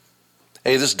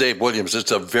Hey, this is Dave Williams.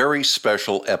 It's a very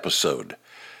special episode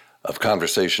of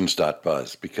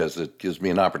Conversations.buzz because it gives me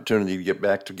an opportunity to get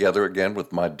back together again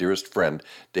with my dearest friend,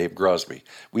 Dave Grosby.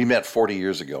 We met 40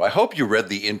 years ago. I hope you read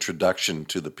the introduction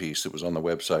to the piece that was on the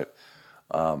website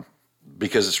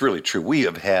because it's really true. We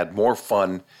have had more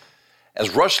fun,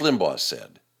 as Rush Limbaugh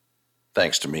said,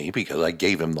 thanks to me because I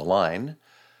gave him the line,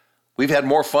 we've had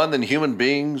more fun than human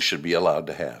beings should be allowed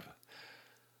to have.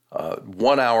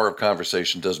 1 hour of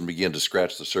conversation doesn't begin to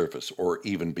scratch the surface or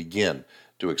even begin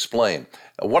to explain.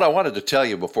 What I wanted to tell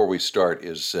you before we start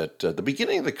is that the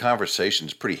beginning of the conversation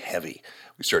is pretty heavy.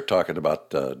 We start talking about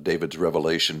David's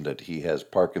revelation that he has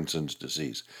Parkinson's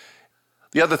disease.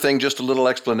 The other thing, just a little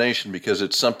explanation because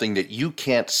it's something that you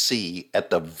can't see at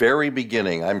the very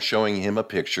beginning. I'm showing him a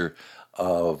picture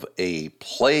of a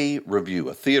play review,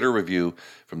 a theater review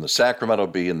from the Sacramento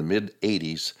Bee in the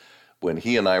mid-'80s when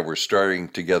he and I were starting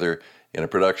together in a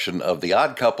production of The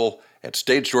Odd Couple at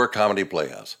Stage Door Comedy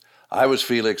Playhouse. I was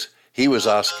Felix, he was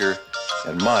Oscar,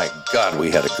 and my God, we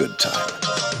had a good time.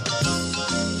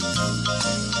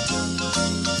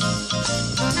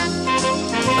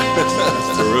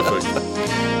 That's terrific.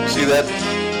 See that?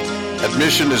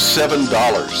 Admission is $7.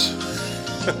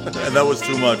 And that was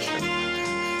too much.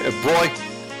 Boy,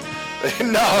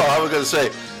 no, I was going to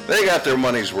say, they got their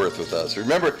money's worth with us.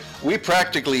 Remember, we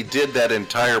practically did that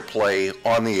entire play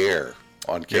on the air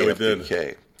on KFBK. Yeah, we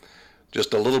did.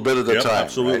 Just a little bit of the time.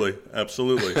 Absolutely, right?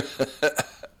 Absolutely.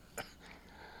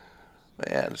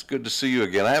 Man, it's good to see you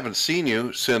again. I haven't seen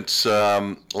you since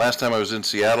last time I was in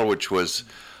Seattle, which was,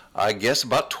 I guess,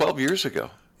 about 12 years ago.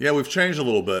 Yeah, we've changed a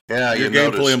little bit. Yeah, You're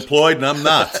gainfully employed, and I'm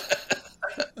not.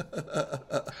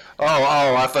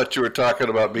 Oh, I thought you were talking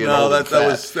about being no, old and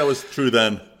fat. that was true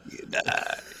then.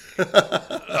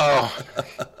 Oh.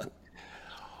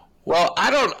 Well,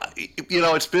 I don't.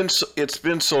 It's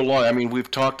been so long. I mean, we've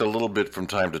talked a little bit from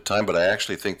time to time, but I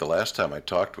actually think the last time I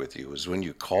talked with you was when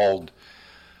you called.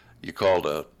 You called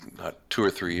 2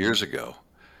 or 3 years ago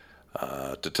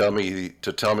to tell me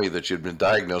that you'd been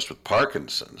diagnosed with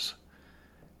Parkinson's,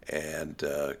 and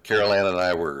Carol Ann and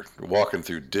I were walking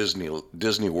through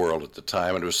Disney World at the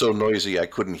time, and it was so noisy I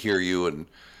couldn't hear you, and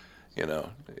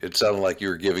it sounded like you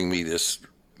were giving me this,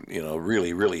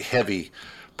 really, really heavy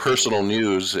personal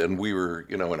news, and we were,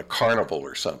 in a carnival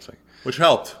or something. Which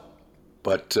helped.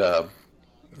 But,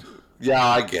 yeah,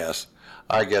 I guess.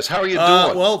 How are you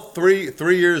doing? Well, three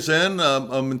years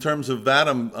in terms of that,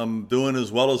 I'm doing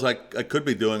as well as I could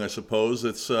be doing, I suppose.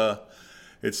 It's a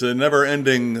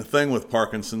never-ending thing with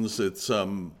Parkinson's. It's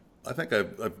I think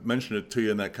I've mentioned it to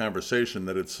you in that conversation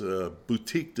that it's a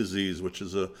boutique disease, which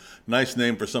is a nice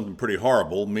name for something pretty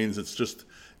horrible. It means it's just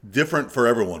different for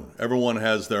everyone. Everyone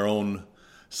has their own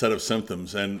set of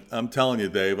symptoms. And I'm telling you,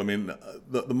 Dave, I mean,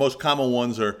 the most common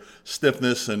ones are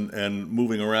stiffness and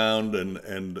moving around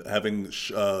and having,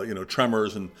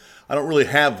 tremors. And I don't really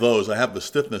have those. I have the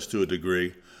stiffness to a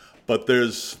degree. But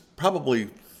there's probably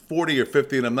 40 or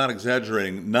 50, and I'm not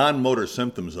exaggerating, non-motor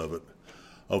symptoms of it,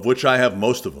 of which I have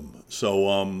most of them. So,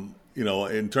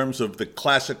 in terms of the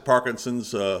classic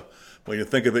Parkinson's, when you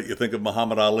think of it, you think of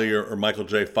Muhammad Ali or Michael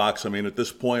J. Fox. I mean, at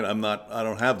this point, I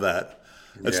don't have that.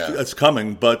 It's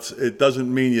coming, but it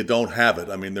doesn't mean you don't have it.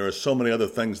 I mean, there are so many other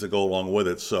things that go along with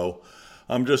it. So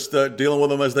I'm just dealing with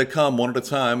them as they come, one at a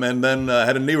time. And then I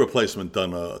had a knee replacement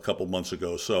done a couple months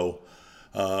ago. So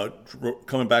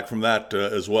coming back from that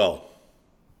as well.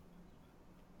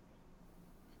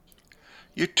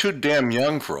 You're too damn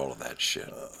young for all of that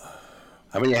shit.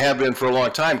 I mean, you have been for a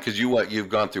long time because you've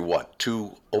gone through what,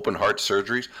 2 open heart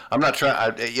surgeries? I'm not trying.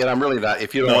 I'm really not.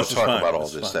 If you don't want to talk about all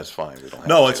this, that's fine. We don't have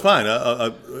no, it's fine.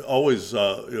 I'm always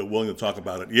willing to talk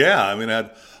about it. Yeah, I mean, I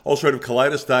had ulcerative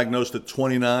colitis diagnosed at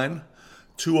 29,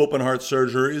 2 open heart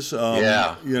surgeries.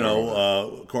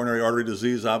 Coronary artery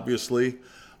disease, obviously.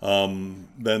 Then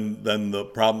the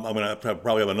problem. I'm going to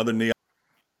probably have another knee.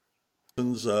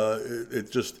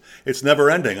 It's never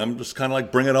ending. I'm just kind of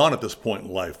like, bring it on at this point in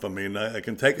life. I mean, I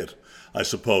can take it, I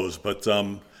suppose. But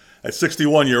at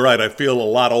 61, you're right. I feel a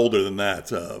lot older than that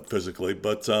physically.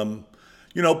 But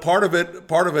part of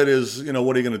it is,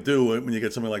 what are you going to do when you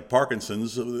get something like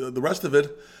Parkinson's? The rest of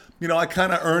it, I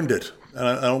kind of earned it, and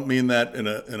I don't mean that in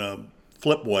a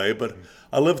flip way, but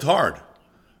I lived hard.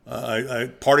 I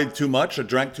partied too much. I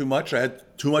drank too much. I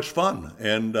had too much fun,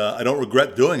 and I don't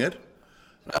regret doing it.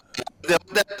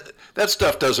 That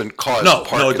stuff doesn't cause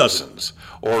Parkinson's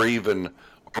or even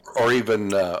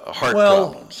heart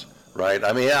problems, right?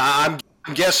 I mean, I'm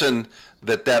guessing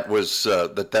that was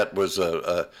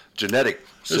a genetic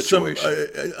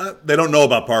situation. They don't know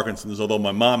about Parkinson's, although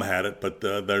my mom had it, but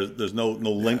there's no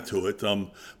link to it.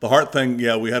 The heart thing,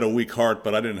 yeah, we had a weak heart,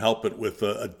 but I didn't help it with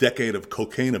a decade of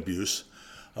cocaine abuse,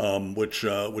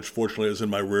 which fortunately is in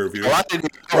my rear view. Well, I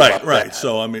didn't know right. about that.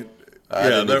 So I mean,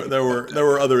 there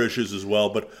were other issues as well,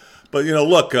 but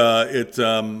look,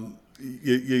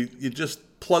 you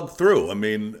just plug through. I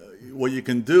mean, what you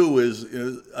can do is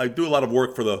I do a lot of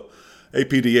work for the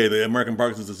APDA, the American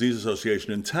Parkinson's Disease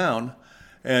Association in town.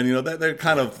 And, that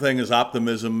kind of thing is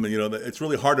optimism. It's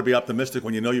really hard to be optimistic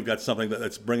when you've got something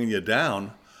that's bringing you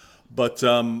down. But,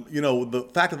 the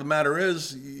fact of the matter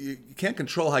is you can't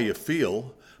control how you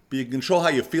feel, but you can control how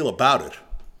you feel about it.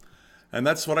 And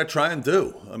that's what I try and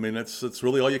do. I mean, it's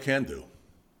really all you can do.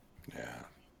 Yeah.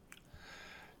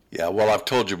 Yeah, well, I've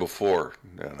told you before,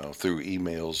 through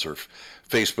emails or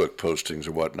Facebook postings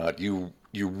or whatnot, you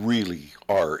really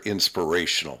are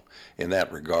inspirational in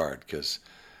that regard because,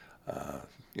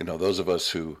 those of us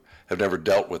who have never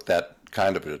dealt with that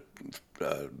kind of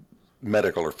a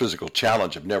medical or physical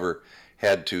challenge have never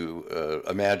had to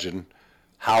imagine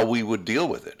how we would deal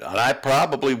with it. And I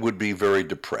probably would be very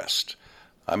depressed.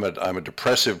 I'm a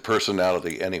depressive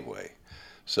personality anyway.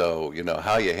 So,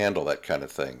 how you handle that kind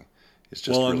of thing is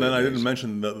just really and then amazing. I didn't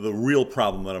mention the real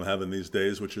problem that I'm having these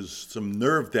days, which is some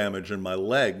nerve damage in my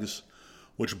legs,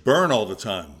 which burn all the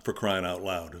time, for crying out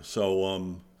loud.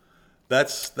 So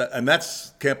that's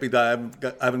can't be. I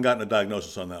haven't gotten a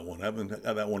diagnosis on that one. I haven't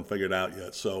got that one figured out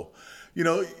yet. So, I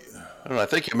don't know. I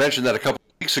think you mentioned that a couple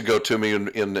of weeks ago to me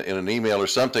in an email or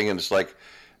something, and it's like,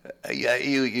 yeah,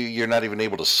 you're not even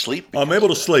able to sleep. I'm able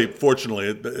to sleep,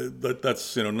 fortunately.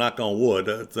 That's knock on wood.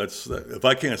 That's if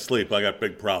I can't sleep, I got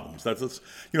big problems. That's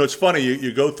it's funny.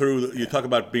 You go through. You talk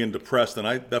about being depressed, and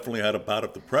I definitely had a bout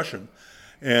of depression.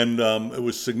 And it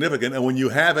was significant. And when you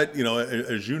have it,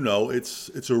 as you know,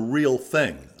 it's a real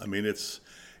thing. I mean, it's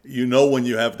when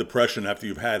you have depression after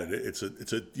you've had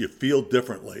it, you feel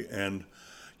differently. And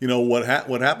what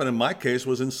happened in my case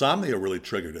was insomnia really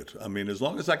triggered it. I mean, as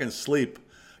long as I can sleep,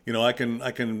 I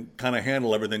can kind of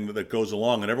handle everything that goes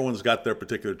along. And everyone's got their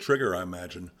particular trigger, I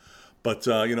imagine. But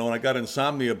when I got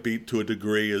insomnia beat to a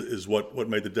degree is what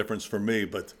made the difference for me.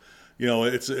 But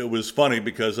it was funny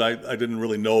because I didn't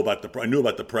really know about I knew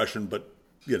about depression, but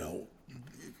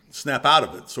snap out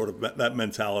of it, sort of that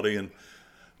mentality, and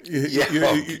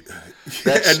and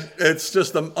it's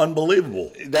just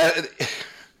unbelievable.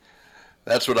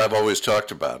 That's what I've always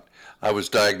talked about. I was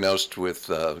diagnosed with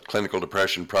clinical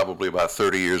depression probably about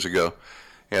 30 years ago,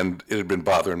 and it had been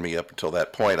bothering me up until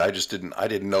that point. I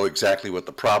didn't know exactly what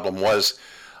the problem was,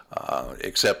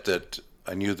 except that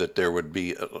I knew that there would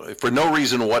be, for no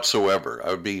reason whatsoever,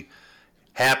 I would be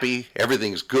happy,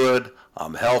 everything's good,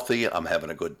 I'm healthy, I'm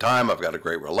having a good time, I've got a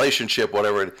great relationship,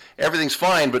 whatever. Everything's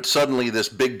fine, but suddenly this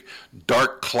big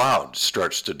dark cloud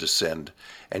starts to descend,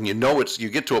 and you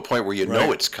get to a point where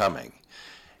know it's coming,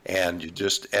 and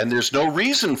there's no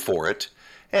reason for it.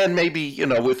 And maybe,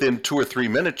 within 2 or 3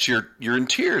 minutes, you're in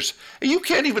tears. And you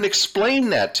can't even explain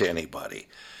that to anybody.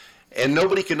 And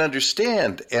nobody can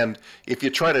understand. And if you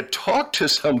try to talk to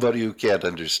somebody who can't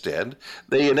understand,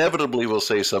 they inevitably will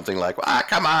say something like,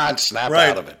 come on, snap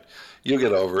out of it. You'll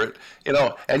get over it.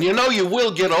 And you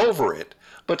will get over it.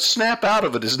 But snap out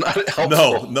of it is not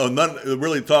helpful. No,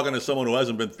 really talking to someone who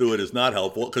hasn't been through it is not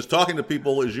helpful. Because talking to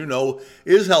people, as you know,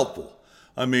 is helpful.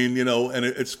 I mean, and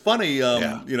it's funny,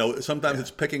 sometimes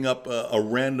it's picking up a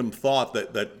random thought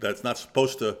that's not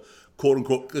supposed to, quote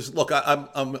unquote, because look, I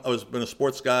was been a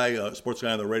sports guy on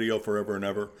the radio forever and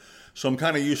ever. So I'm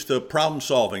kind of used to problem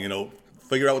solving,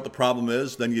 figure out what the problem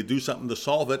is, then you do something to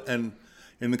solve it. And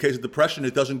in the case of depression,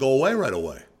 it doesn't go away right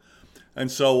away.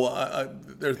 And so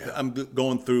I'm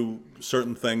going through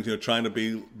certain things, trying to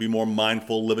be more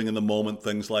mindful, living in the moment,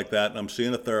 things like that. And I'm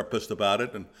seeing a therapist about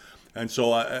it. And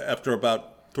so after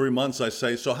about 3 months, I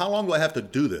say, so how long do I have to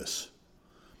do this?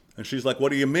 And she's like,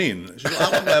 what do you mean? She says,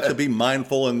 how long do I have to be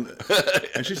mindful? And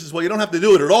she says, well, you don't have to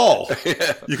do it at all.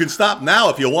 You can stop now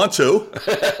if you want to.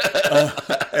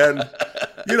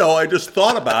 I just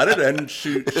thought about it, and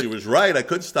she was right. I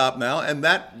could stop now. And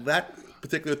that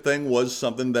particular thing was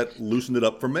something that loosened it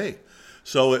up for me.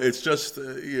 So it's just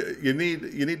you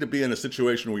need to be in a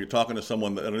situation where you're talking to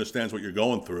someone that understands what you're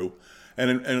going through.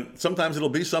 And sometimes it'll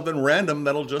be something random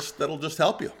that'll just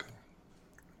help you.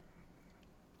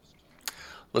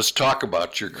 Let's talk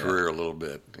about your career a little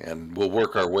bit, and we'll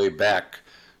work our way back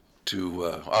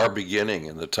to our beginning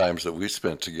and the times that we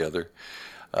spent together.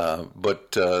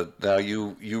 But now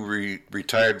you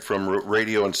retired from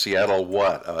radio in Seattle,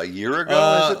 what, a year ago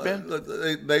has it been?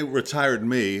 They retired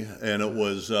me, and it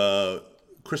was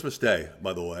Christmas Day,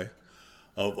 by the way,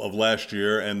 of last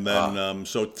year, and then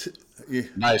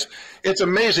Nice. It's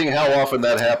amazing how often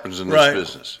that happens in this Right.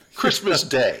 business. Christmas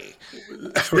Day.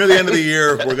 near the end of the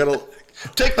year, we're gonna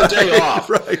Take the day off.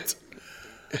 right.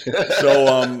 So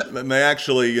and they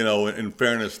actually, in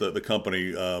fairness, the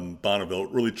company Bonneville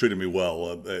really treated me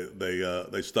well.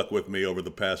 They stuck with me over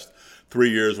the past 3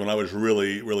 years when I was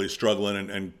really, really struggling,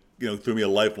 and threw me a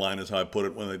lifeline, is how I put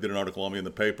it, when they did an article on me in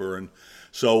the paper. And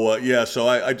so so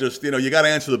I just, you got to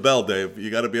answer the bell, Dave. You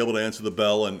got to be able to answer the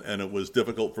bell, and it was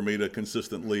difficult for me to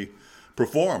consistently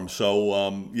perform.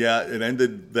 So it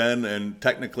ended then, and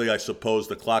technically, I suppose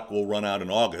the clock will run out in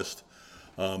August.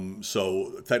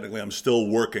 So technically, I'm still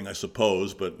working, I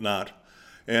suppose, but not.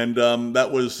 And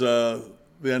that was the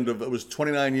end of. It was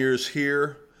 29 years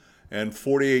here, and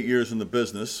 48 years in the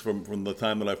business from the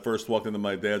time that I first walked into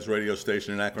my dad's radio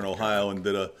station in Akron, Ohio, and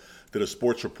did a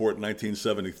sports report in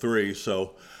 1973.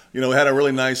 So, we had a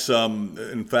really nice.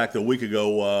 In fact, a week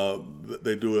ago,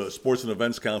 they do a Sports and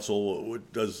Events Council, which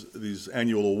does these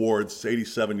annual awards. It's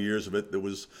 87 years of it. That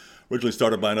was originally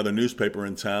started by another newspaper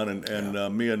in town,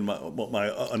 and me and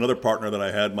my another partner that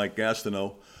I had, Mike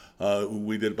Gastineau, who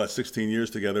we did about 16 years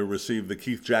together, received the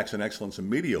Keith Jackson Excellence in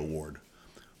Media Award,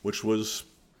 which was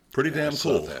pretty damn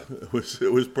cool.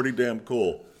 It was pretty damn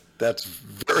cool. That's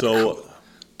very cool.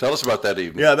 Tell us about that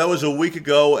evening. Yeah, that was a week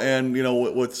ago, and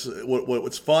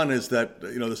what's fun is that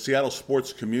the Seattle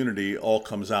sports community all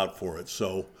comes out for it.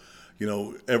 So,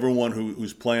 everyone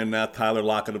who's playing now, Tyler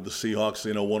Lockett of the Seahawks,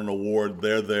 won an award.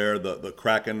 They're there. The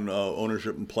Kraken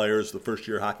ownership and players, the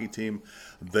first-year hockey team,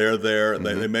 they're there.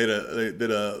 Mm-hmm. They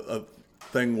did a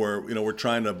thing where we're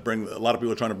trying to bring, a lot of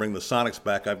people are trying to bring the Sonics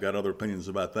back. I've got other opinions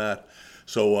about that.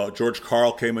 So George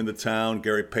Karl came into town,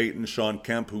 Gary Payton, Sean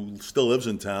Kemp, who still lives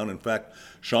in town. In fact,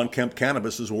 Sean Kemp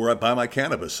Cannabis is where I buy my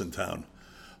cannabis in town.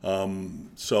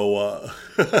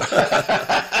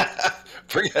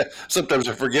 Sometimes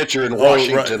I forget you're in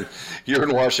Washington. Right. You're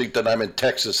in Washington. I'm in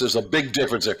Texas. There's a big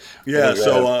difference there. Yeah,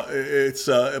 so it's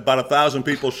about 1,000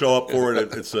 people show up for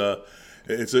it.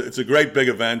 It's a great big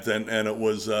event, and it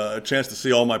was a chance to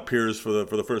see all my peers for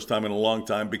the first time in a long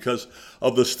time because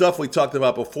of the stuff we talked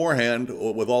about beforehand.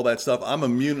 With all that stuff, I'm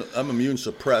immune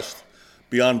suppressed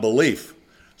beyond belief.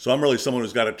 So I'm really someone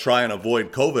who's got to try and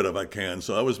avoid COVID if I can.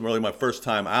 So that was really my first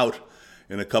time out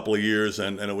in a couple of years,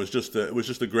 and it was just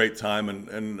a great time.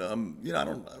 And I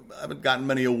haven't gotten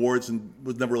many awards and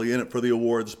was never really in it for the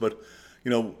awards, but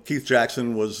Keith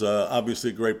Jackson was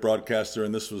obviously a great broadcaster,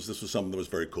 and this was something that was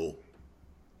very cool.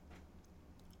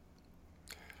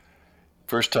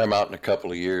 First time out in a couple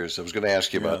of years. I was going to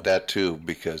ask you about that too,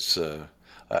 because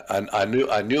I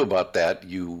knew about that.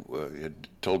 You had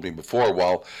told me before.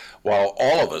 While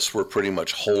all of us were pretty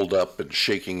much holed up and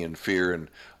shaking in fear and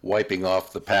wiping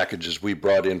off the packages we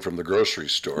brought in from the grocery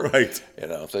store, right?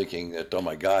 Thinking that, oh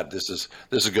my God, this is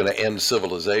going to end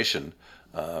civilization.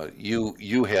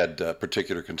 You had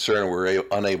particular concern. We were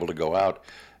unable to go out,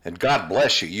 and God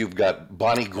bless you. You've got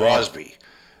Bonnie Grosby.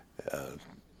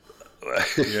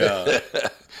 Yeah.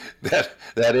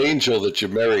 that angel that you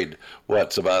married,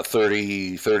 what's about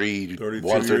 32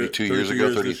 years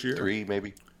ago, 33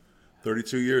 maybe?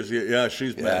 32 years, yeah,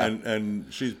 she's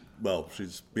and she's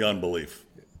beyond belief.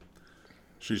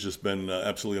 She's just been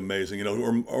absolutely amazing.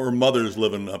 Her mother's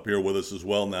living up here with us as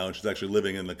well now, and she's actually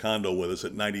living in the condo with us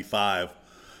at 95.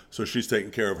 So she's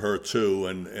taking care of her too,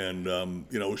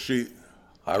 and she.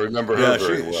 I remember her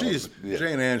very well.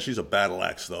 Jane Ann, she's a battle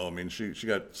axe, though. I mean, she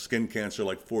got skin cancer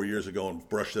like 4 years ago and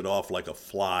brushed it off like a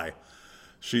fly.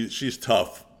 She's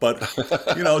tough, but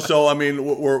so I mean,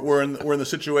 we're in the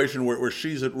situation where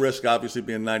she's at risk, obviously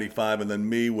being 95, and then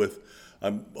me with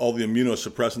all the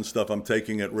immunosuppressant stuff I'm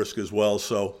taking at risk as well.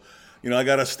 So, I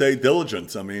got to stay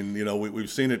diligent. I mean,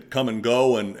 we've seen it come and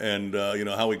go, and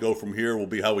how we go from here will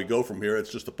be how we go from here.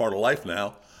 It's just a part of life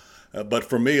now. But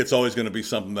for me, it's always going to be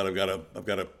something that I've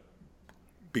got to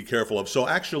be careful of. So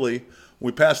actually,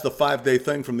 when we passed the 5-day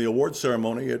thing from the award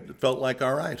ceremony, it felt like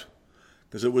all right,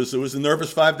 because it was a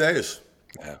nervous 5 days.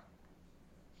 Yeah,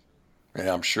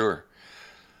 I'm sure.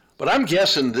 But I'm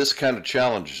guessing this kind of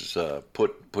challenges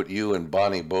put you and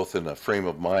Bonnie both in a frame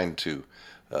of mind to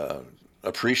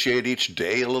appreciate each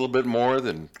day a little bit more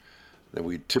than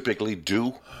we typically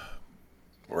do.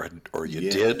 Or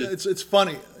you did? It's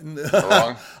funny.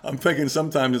 Wrong? I'm thinking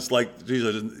sometimes it's like,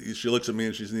 geez, she looks at me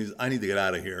and she says, I need to get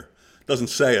out of here. Doesn't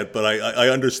say it, but I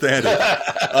understand it.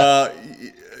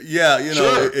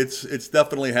 Sure. It's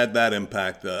definitely had that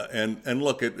impact. And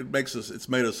look, it's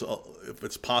made us, if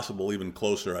it's possible, even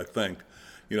closer, I think,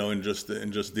 in just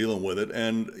dealing with it.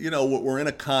 And, we're in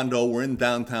a condo, we're in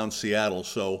downtown Seattle,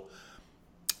 so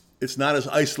it's not as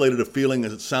isolated a feeling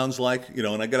as it sounds like,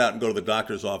 and I get out and go to the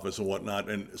doctor's office and whatnot.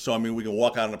 And so, I mean, we can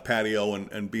walk out on a patio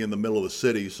and be in the middle of the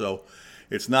city. So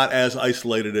it's not as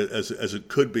isolated as it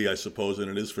could be, I suppose,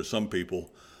 and it is for some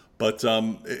people. But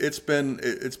it's been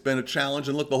a challenge.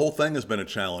 And look, the whole thing has been a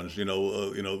challenge,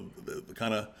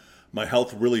 kind of my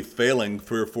health really failing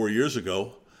 3 or 4 years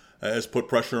ago has put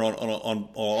pressure on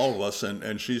all of us.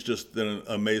 And she's just done an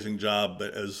amazing job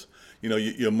as,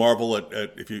 you marvel at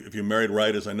if you married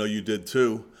right, as I know you did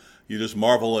too. You just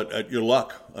marvel at your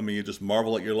luck. I mean, you just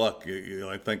marvel at your luck.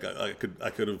 I think I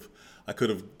could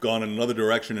have gone in another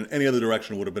direction, and any other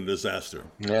direction would have been a disaster.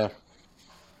 Yeah.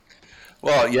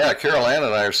 Well, yeah. Carol Ann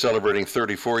and I are celebrating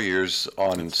 34 years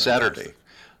on Saturday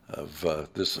of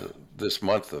this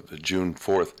month of June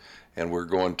 4th, and we're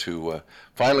going to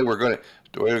we're going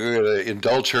to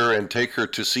indulge her and take her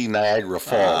to see Niagara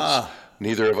Falls.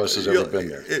 Neither of us has ever been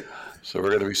there. So we're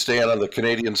going to be staying on the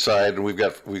Canadian side, and we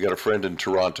got a friend in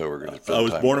Toronto. We're going to. I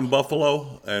was born in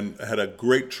Buffalo and had a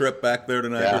great trip back there to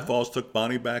Niagara Falls. Took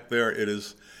Bonnie back there. It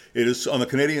is on the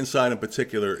Canadian side in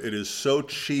particular. It is so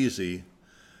cheesy,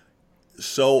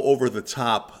 so over the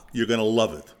top. You're going to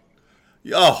love it.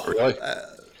 Oh, really?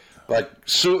 Like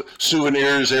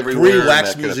souvenirs everywhere. 3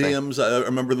 wax museums. I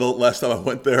remember the last time I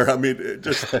went there. I mean,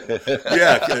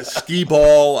 skee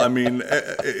ball. I mean,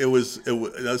 this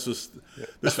was.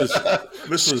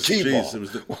 Skee-ball. It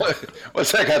was.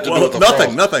 What's that got to do with the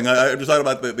nothing. I'm just talking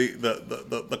about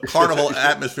the carnival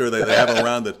atmosphere they have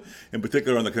around it. In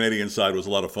particular, on the Canadian side, was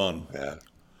a lot of fun. Yeah.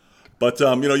 But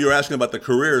you were asking about the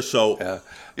career, so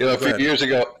a few years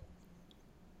ago.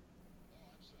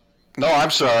 No,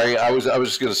 I'm sorry. I was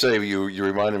just going to say you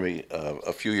reminded me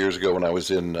a few years ago when I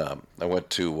was I went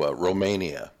to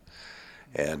Romania,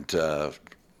 and I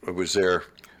was there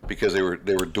because they were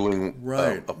doing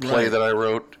a play that I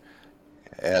wrote,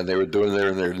 and they were doing there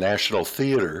in their national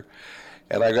theater,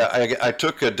 and I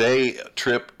took a day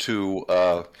trip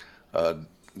to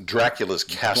Dracula's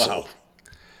castle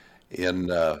in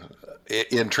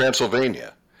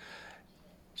Transylvania.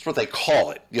 That's what they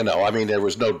call it, I mean, there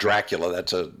was no Dracula.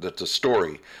 That's a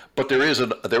story, but there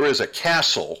is a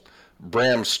castle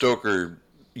Bram Stoker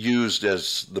used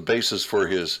as the basis for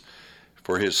his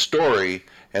story,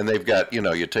 and they've got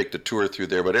you take the tour through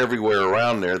there, but everywhere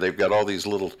around there they've got all these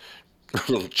little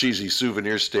cheesy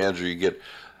souvenir stands where you get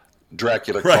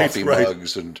Dracula coffee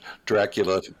mugs and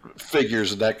Dracula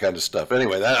figures and that kind of stuff.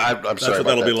 Anyway, I'm that's sorry. That's what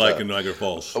that'll be like in Niagara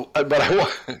Falls.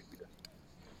 But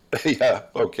yeah.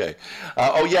 Okay.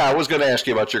 I was going to ask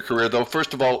you about your career, though.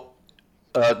 First of all,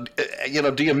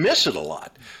 do you miss it a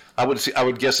lot? I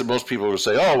would guess that most people would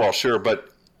say, "Oh, well, sure," but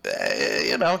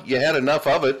you had enough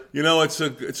of it.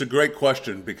 It's a great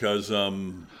question because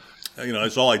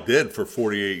it's all I did for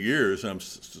 48 years. I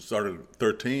started at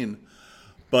 13,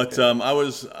 but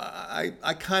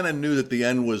I kind of knew that the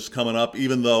end was coming up.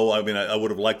 Even though I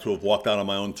would have liked to have walked out on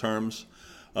my own terms.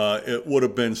 It would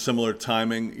have been similar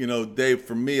timing. Dave,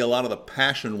 for me, a lot of the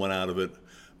passion went out of it,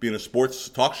 being a sports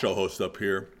talk show host up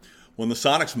here, when the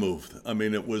Sonics moved. I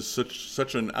mean, it was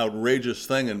such an outrageous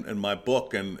thing in my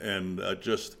book, and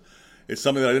just it's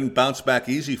something that I didn't bounce back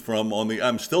easy from.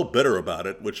 I'm still bitter about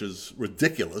it, which is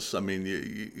ridiculous. I mean,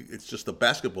 it's just a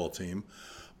basketball team,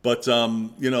 but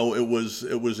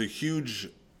it was a huge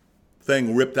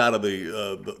thing ripped out of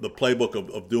the playbook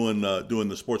of doing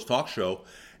the sports talk show.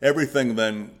 Everything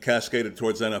then cascaded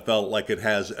towards NFL like it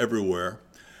has everywhere.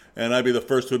 And I'd be the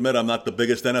first to admit I'm not the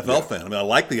biggest NFL fan. I mean, I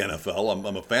like the NFL.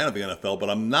 I'm a fan of the NFL, but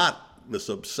I'm not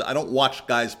I don't watch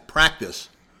guys practice.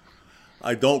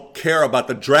 I don't care about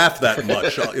the draft that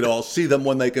much. I'll see them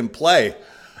when they can play.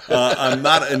 I'm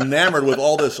not enamored with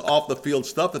all this off-the-field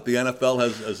stuff that the NFL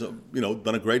has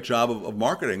done a great job of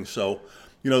marketing. So,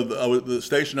 the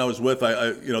station I was with,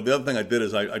 the other thing I did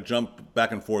is I jumped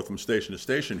back and forth from station to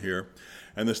station here.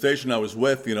 And the station I was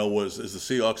with, is the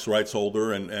Seahawks rights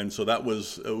holder, and so it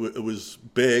was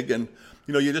big. And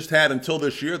you just had, until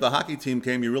this year, the hockey team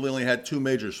came. You really only had 2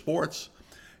 major sports.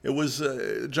 It was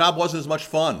the job wasn't as much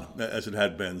fun as it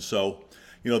had been. So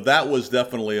that was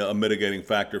definitely a mitigating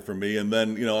factor for me. And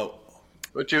then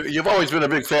But you've always been a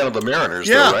big fan of the Mariners,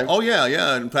 yeah. though, right? Oh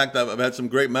yeah. In fact, I've had some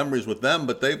great memories with them.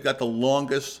 But they've got the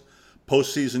longest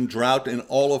postseason drought in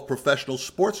all of professional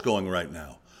sports going right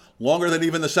now. Longer than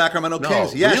even the Sacramento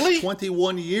Kings. Yes, really?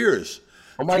 21 years.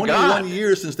 Oh, my 21 God.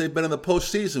 years since they've been in the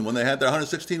postseason. When they had their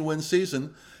 116-win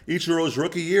season, Ichiro's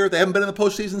rookie year, they haven't been in the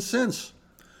postseason since.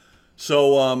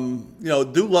 So,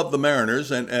 do love the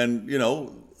Mariners and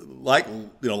like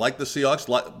the Seahawks,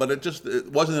 but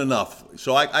it wasn't enough.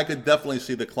 So I could definitely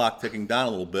see the clock ticking down a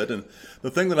little bit. And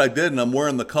the thing that I did, and I'm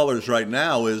wearing the colors right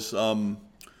now, is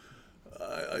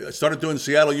I started doing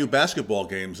Seattle U basketball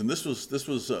games, and this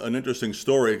was an interesting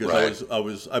story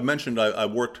because I mentioned I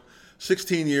worked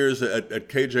 16 years at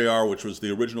KJR, which was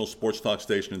the original sports talk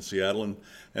station in Seattle,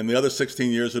 and the other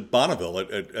 16 years at Bonneville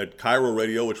at Cairo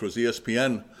Radio, which was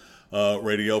ESPN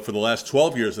radio for the last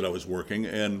 12 years that I was working.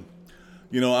 And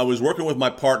I was working with my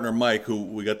partner Mike, who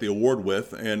we got the award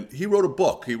with, and he wrote a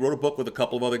book. He wrote a book with a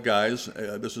couple of other guys.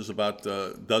 This was about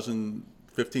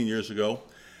 15 years ago.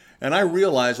 And I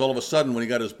realized all of a sudden when he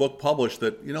got his book published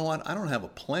that, you know what, I don't have a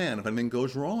plan if anything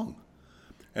goes wrong.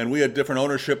 And we had different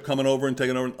ownership coming over and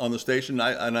taking over on the station.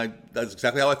 That's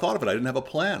exactly how I thought of it. I didn't have a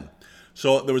plan.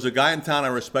 So there was a guy in town I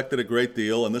respected a great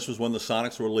deal, and this was when the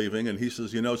Sonics were leaving. And he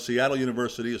says, Seattle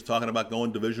University is talking about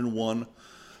going Division I.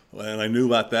 And I knew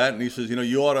about that. And he says,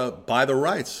 you ought to buy the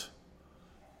rights.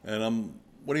 And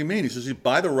what do you mean? He says, you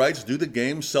buy the rights, do the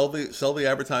game, sell the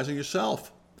advertising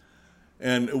yourself.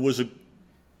 And it was a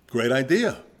great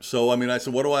idea. So, I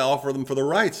said, what do I offer them for the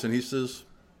rights? And he says,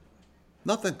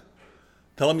 nothing.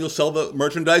 Tell them you'll sell the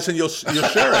merchandise and you'll share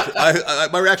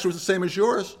it. My reaction was the same as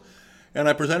yours, and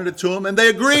I presented it to them, and they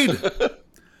agreed.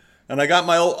 And I got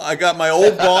my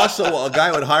old boss, a guy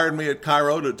who had hired me at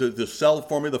Cairo to sell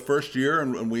for me the first year,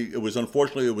 and it was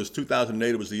 2008.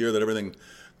 It was the year that everything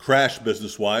crashed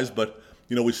business wise, but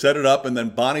we set it up, and then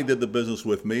Bonnie did the business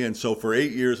with me, and so for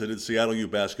 8 years I did Seattle U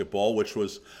basketball, which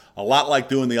was a lot like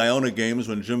doing the Iona games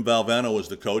when Jim Valvano was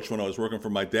the coach when I was working for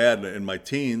my dad in my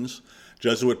teens.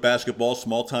 Jesuit basketball,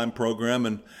 small-time program,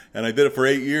 and I did it for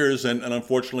 8 years, and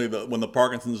unfortunately, when the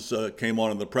Parkinson's came on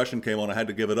and the depression came on, I had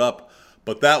to give it up.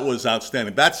 But that was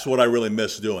outstanding. That's what I really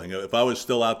miss doing. If I was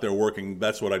still out there working,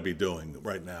 that's what I'd be doing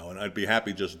right now, and I'd be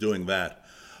happy just doing that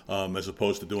as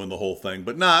opposed to doing the whole thing.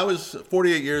 But I was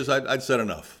 48 years. I'd said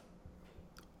enough.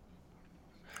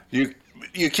 You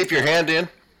keep your hand in?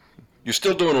 You're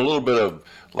still doing a little bit of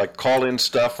like call-in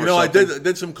stuff or something? I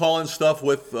did some call-in stuff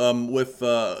with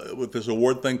this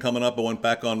award thing coming up. I went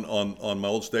back on my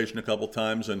old station a couple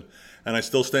times, and I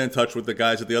still stay in touch with the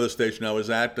guys at the other station I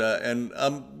was at, and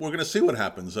we're going to see what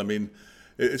happens.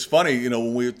 It's funny,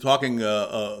 when we were talking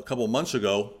a couple of months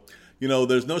ago,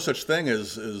 there's no such thing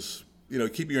as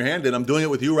keep your hand in. I'm doing it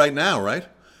with you right now, right?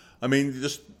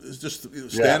 Just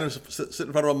stand and sit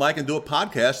in front of a mic and do a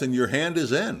podcast, and your hand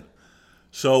is in.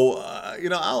 So,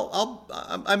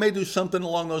 I may do something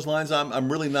along those lines.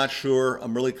 I'm really not sure.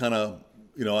 I'm really kind of,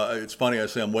 it's funny. I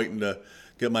say I'm waiting to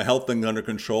get my health thing under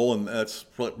control, and that's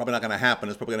probably not going to happen.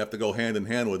 It's probably going to have to go hand in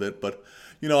hand with it. But,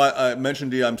 I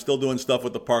mentioned to you, I'm still doing stuff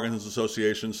with the Parkinson's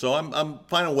Association. So I'm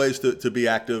finding ways to be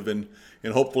active in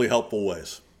hopefully helpful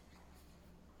ways.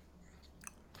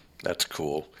 That's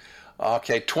cool.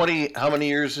 Okay, how many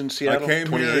years in Seattle? I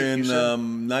came here in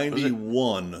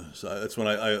 91. So that's when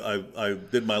I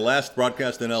did my last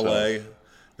broadcast in L.A.,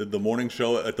 did the morning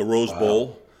show at the Rose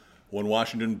Bowl when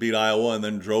Washington beat Iowa, and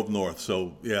then drove north.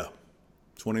 So,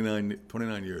 29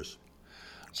 years.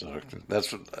 So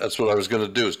that's what I was going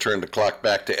to do, is turn the clock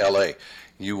back to L.A.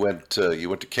 You went to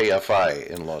KFI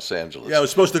in Los Angeles. Yeah, I was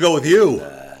supposed to go with you.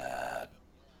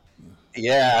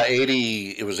 80.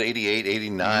 It was 88,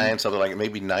 89, something like it,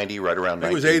 maybe 90, right around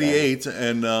 90. It was 88,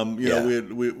 and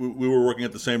we were working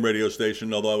at the same radio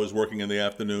station, although I was working in the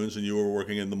afternoons and you were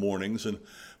working in the mornings, and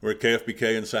we're at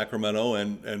KFBK in Sacramento,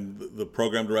 and the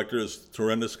program director is a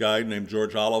horrendous guy named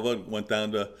George Oliva, went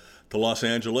down to Los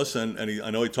Angeles, and I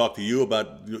know he talked to you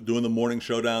about doing the morning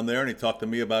show down there, and he talked to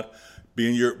me about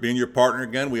being your partner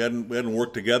again. We hadn't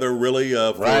worked together really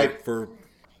for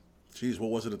geez,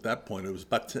 what was it at that point? It was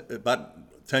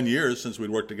about 10 years since we'd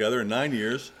worked together, and 9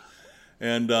 years.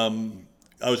 And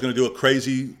I was going to do a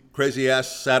crazy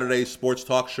ass Saturday sports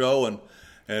talk show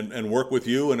and work with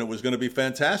you, and it was going to be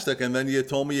fantastic. And then you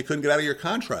told me you couldn't get out of your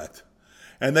contract.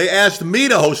 And they asked me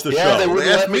to host the show. They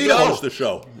asked me to host the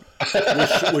show,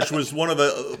 which was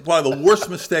probably the worst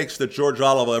mistakes that George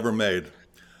Oliva ever made,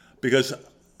 because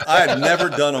I had never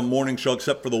done a morning show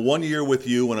except for the 1 year with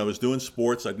you when I was doing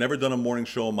sports. I'd never done a morning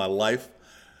show in my life.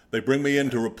 They bring me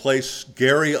in to replace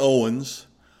Gary Owens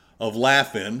of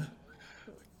Laugh-In.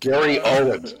 Gary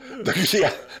Owens.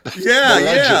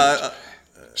 Yeah.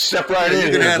 Step right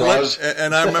in here, Groz.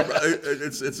 And I remember,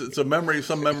 it's a memory,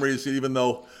 some memories, even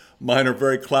though mine are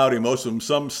very cloudy, most of them,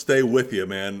 some stay with you,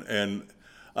 man. And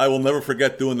I will never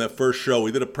forget doing that first show.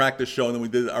 We did a practice show, and then we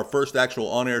did our first actual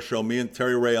on-air show, me and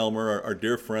Terry Ray Elmer, our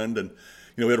dear friend. And,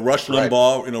 we had Rush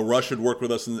Limbaugh. Right. Rush had worked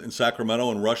with us in Sacramento,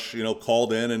 and Rush,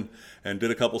 called in and did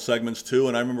a couple segments too.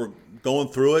 And I remember going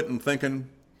through it and thinking,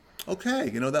 okay,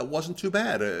 that wasn't too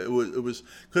bad. It was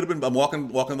could have been. I'm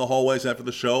walking the hallways after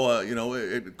the show.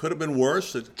 It could have been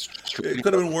worse. It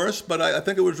could have been worse, but I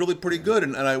think it was really pretty good.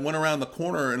 And I went around the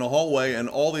corner in a hallway, and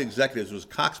all the executives, it was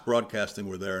Cox Broadcasting,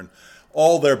 were there, and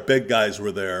all their big guys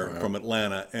were there from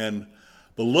Atlanta, and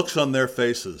the looks on their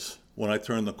faces when I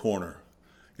turned the corner,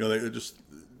 they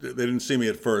didn't see me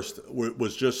at first.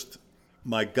 Was just,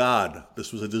 my God,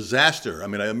 this was a disaster. I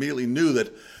mean, I immediately knew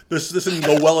that this didn't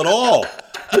go well at all.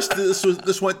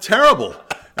 This went terrible,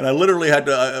 and I literally had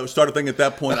to. I started thinking at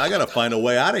that point, I got to find a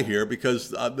way out of here because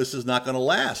this is not going to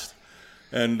last.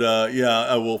 And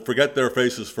I will forget their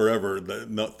faces forever,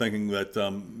 thinking that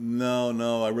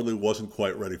no, I really wasn't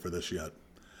quite ready for this yet.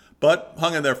 But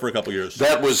hung in there for a couple years.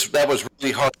 That was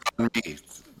really hard on me.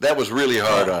 That was really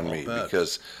hard on me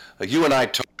because you and I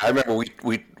I remember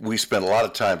we spent a lot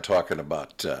of time talking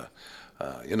about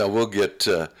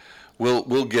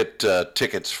we'll get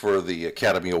tickets for the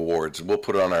Academy Awards, and we'll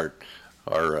put on our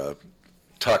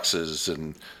tuxes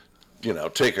and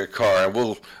take a car,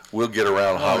 and we'll get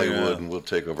around Hollywood, and we'll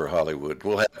take over Hollywood.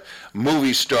 We'll have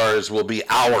movie stars will be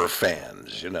our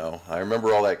fans. I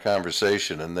remember all that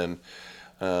conversation, and then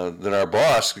our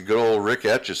boss, good old Rick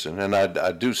Etchison, and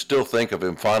I do still think of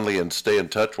him fondly and stay in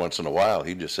touch once in a while.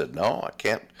 He just said, "No, I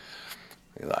can't.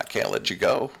 I can't let you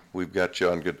go. We've got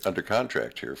you under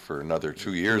contract here for another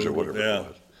 2 years or whatever." Yeah, it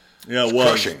was. Yeah, it was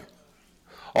crushing.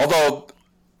 Although,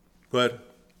 go ahead.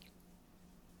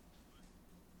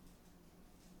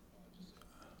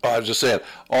 I was just saying,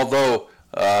 although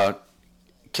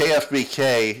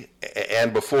KFBK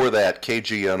and before that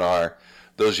KGNR,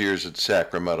 those years at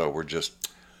Sacramento were just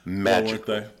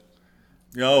magical. Weren't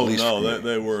they? Oh no,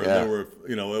 they were. Yeah. They were.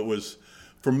 It was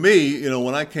for me.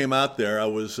 When I came out there, I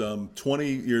was 20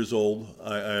 years old.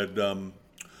 I had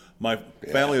my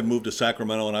family had moved to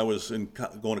Sacramento, and I was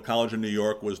going to college in New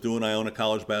York. Was doing Iona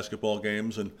College basketball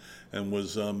games, and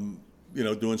was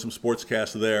doing some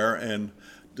sportscasts there, and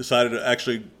decided to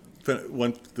actually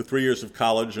went to 3 years of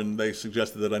college, and they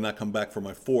suggested that I not come back for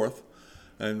my fourth.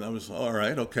 And I was, all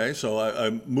right, okay. So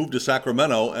I moved to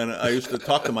Sacramento, and I used to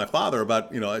talk to my father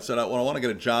about, I said, I want to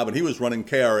get a job. And he was running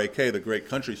KRAK, the great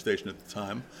country station at the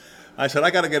time. I said,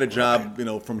 I got to get a job,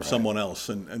 from someone else.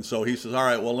 And so he says, all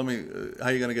right, well, how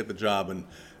are you going to get the job? And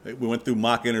we went through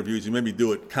mock interviews. He made me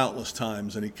do it countless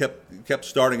times. And he kept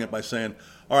starting it by saying,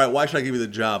 all right, why should I give you the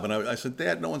job? And I said,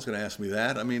 Dad, no one's going to ask me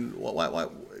that. I mean, why?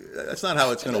 That's not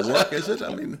how it's going to work, is it?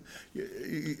 I mean,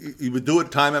 you would do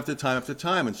it time after time after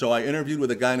time. And so I interviewed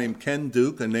with a guy named Ken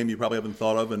Duke, a name you probably haven't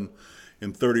thought of in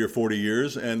 30 or 40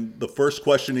 years. And the first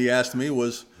question he asked me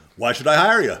was, why should I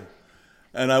hire you?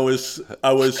 And I was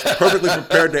perfectly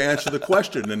prepared to answer the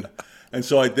question. And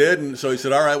so I did. And so he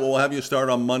said, all right, well, we'll have you start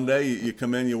on Monday. You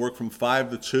come in, you work from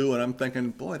 5 to 2. And I'm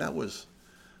thinking, boy, those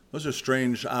are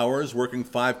strange hours, working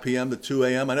 5 p.m. to 2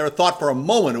 a.m. I never thought for a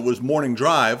moment it was morning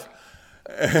drive.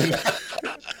 And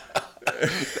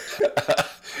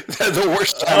the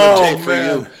worst time of day for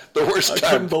you. The worst time. I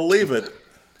couldn't believe it.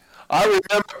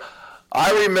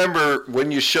 I remember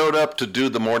when you showed up to do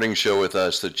the morning show with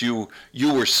us that you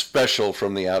were special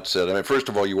from the outset. I mean, first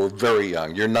of all, you were very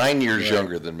young. You're 9 years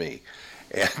younger than me,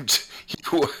 and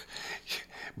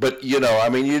but you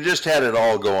just had it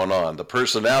all going on. The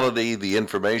personality, the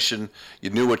information,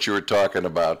 you knew what you were talking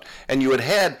about, and you're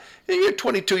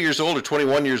 22 years old or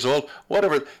 21 years old,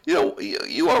 whatever.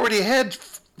 You already had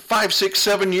 5, 6,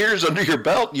 7 years under your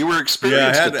belt. You were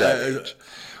experienced at that age.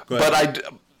 But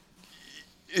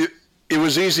it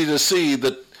was easy to see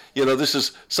that, this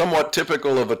is somewhat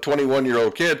typical of a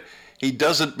 21-year-old kid. He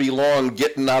doesn't belong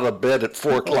getting out of bed at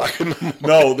 4 o'clock in the morning.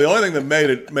 No, the only thing that made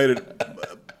it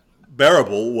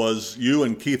bearable was you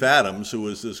and Keith Adams, who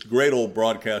was this great old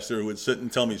broadcaster who would sit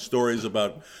and tell me stories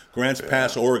about Grants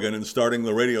Pass, Oregon, and starting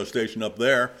the radio station up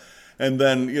there. And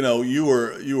then, you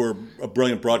were a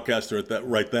brilliant broadcaster at that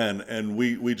right then, and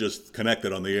we just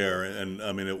connected on the air. And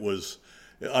I mean, it was,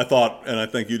 I thought, and I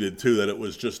think you did too, that it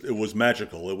was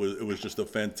magical. It was just a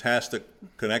fantastic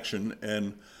connection,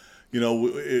 and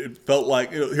it felt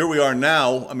like here we are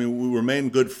now. I mean, we remain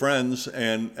good friends,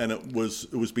 and it was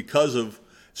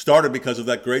started because of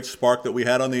that great spark that we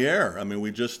had on the air. I mean,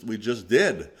 we just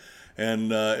did.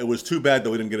 And it was too bad that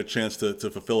we didn't get a chance to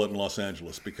fulfill it in Los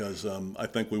Angeles, because I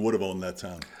think we would have owned that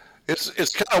town. It's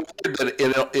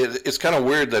kind of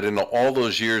weird that in all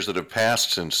those years that have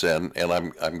passed since then, and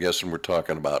I'm guessing we're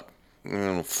talking about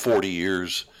 40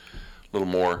 years, a little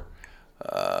more,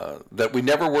 that we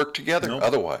never worked together. Nope.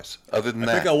 Other than that,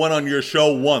 I think I went on your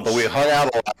show once, but we hung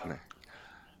out a lot.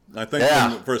 I think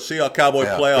for a Seahawks Cowboy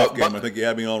playoff game, I think you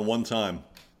had me on one time.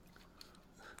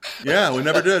 Yeah, we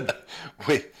never did.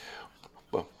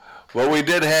 Well, we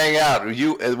did hang out.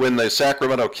 When the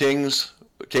Sacramento Kings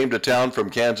came to town from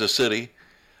Kansas City,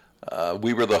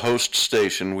 we were the host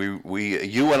station.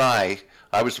 You and I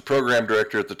was the program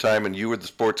director at the time, and you were the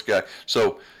sports guy.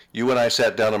 So you and I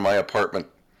sat down in my apartment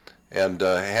and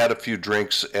had a few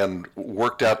drinks and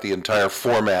worked out the entire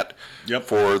format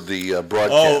for the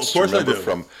broadcast. Oh, of course I do.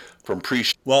 From pre.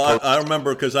 Well, I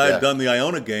remember because I had done the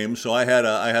Iona game, so I had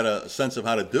a sense of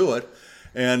how to do it.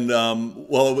 And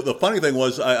well, the funny thing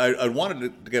was, I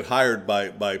wanted to get hired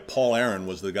by Paul Aaron,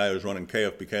 was the guy who was running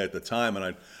KFBK at the time,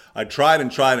 and I tried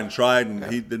and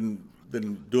he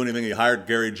didn't do anything. He hired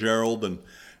Gary Gerald,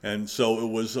 and so it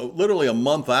was literally a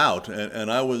month out,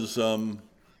 and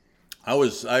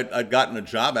I'd gotten a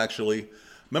job actually.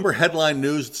 Remember Headline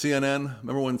News at CNN?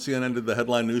 Remember when CNN did the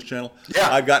Headline News channel?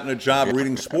 Yeah. I'd gotten a job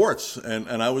reading sports,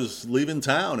 and I was leaving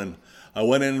town, and I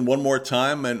went in one more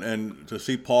time and to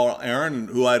see Paul Aaron,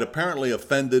 who I'd apparently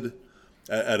offended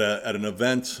at an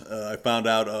event. I found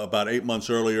out about 8 months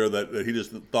earlier that he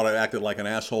just thought I acted like an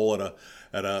asshole at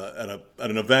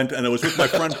an event, and it was with my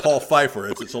friend Paul Pfeiffer.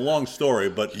 It's a long story,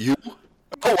 but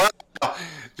Wow.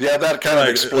 Yeah, that kind of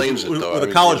explains it, though. With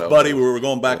a college buddy, we were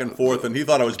going back and forth, and he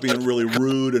thought I was being really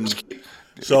rude, and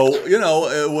so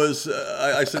it was.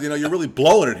 I said, you're really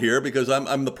blowing it here because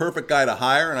I'm the perfect guy to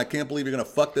hire, and I can't believe you're going to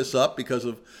fuck this up because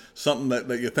of something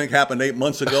that you think happened 8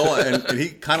 months ago, and he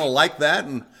kind of liked that,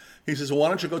 and he says, well, why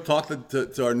don't you go talk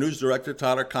to our news director,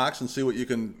 Tyler Cox, and see what you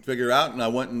can figure out? And I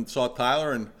went and saw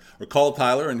Tyler or called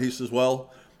Tyler, and he says,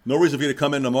 well, no reason for you to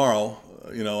come in tomorrow.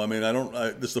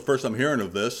 This is the first I'm hearing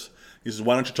of this. He says,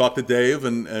 why don't you talk to Dave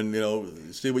and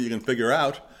see what you can figure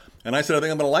out? And I said, I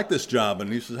think I'm going to like this job.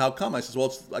 And he says, how come? I says,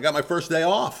 well, I got my first day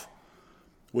off,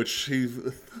 which he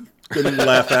didn't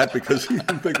laugh at because he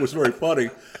didn't think it was very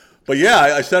funny. But yeah,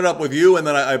 I set it up with you, and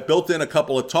then I built in a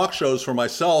couple of talk shows for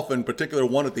myself, in particular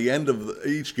one at the end of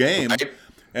each game. Right.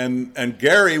 And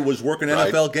Gary was working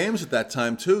NFL games at that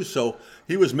time too, so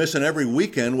he was missing every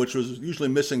weekend, which was usually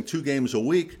missing 2 games a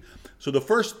week. So the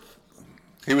first...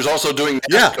 He was also doing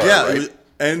NASCAR, right? It was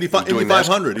Indy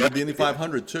 500. He did the Indy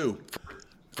 500 too.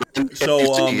 So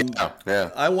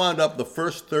I wound up the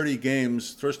first 30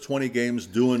 games, first 20 games,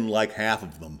 doing like half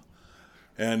of them.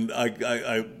 And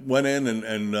I went in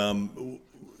and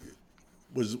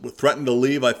was threatened to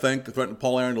leave, I think, threatened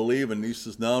Paul Aaron to leave. And he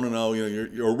says, no,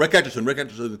 you're Rick Etchison. Rick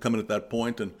Etchison had come in at that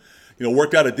point and,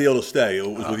 worked out a deal to stay. It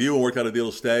was with you and worked out a deal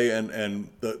to stay. And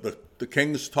the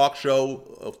Kings talk show,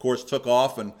 of course, took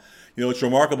off. And, it's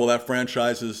remarkable that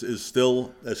franchise is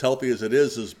still as healthy as it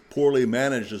is, as poorly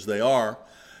managed as they are,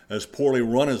 as poorly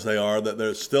run as they are, that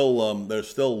there's still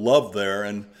love there.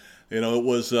 And, it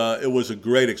was a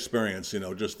great experience,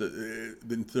 just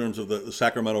in terms of the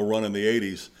Sacramento run in the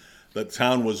 80s. The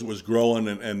town was growing,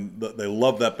 and they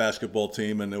loved that basketball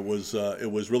team, and it was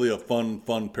really a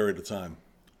fun period of time.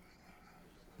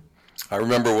 I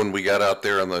remember when we got out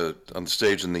there on the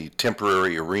stage in the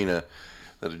temporary arena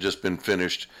that had just been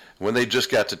finished. When they just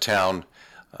got to town,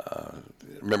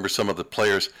 remember some of the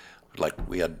players, like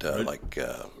we had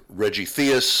Reggie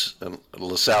Theus and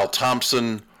LaSalle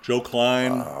Thompson, Joe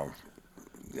Klein.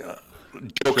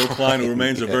 Joe Klein, who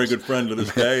remains a very good friend to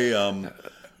this day.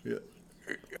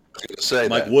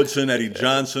 Mike Woodson, Eddie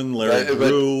Johnson, Larry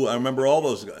Drew. I remember all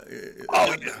those guys.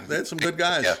 They had some good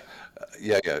guys.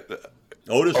 Yeah.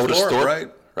 Otis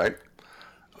Thorpe, right.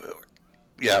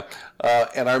 Yeah,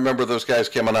 and I remember those guys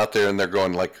coming out there and they're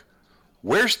going like,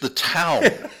 "Where's the town?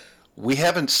 We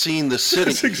haven't seen the city."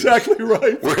 That's exactly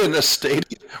right. We're in the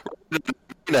stadium,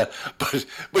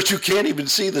 but you can't even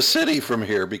see the city from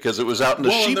here because it was out in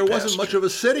the sheep pasture. There pasture. wasn't much of a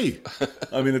city.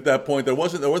 I mean, at that point, there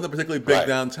wasn't a particularly big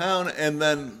downtown, and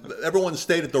then everyone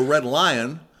stayed at the Red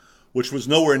Lion, which was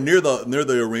nowhere near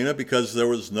the arena because there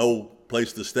was no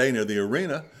place to stay near the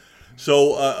arena.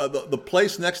 So the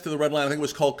place next to the Red Lion, I think it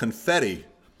was called Confetti.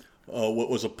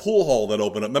 Was a pool hall that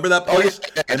opened up. Remember that place? Oh,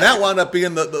 yeah. And that wound up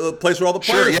being the place where all the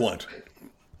players went.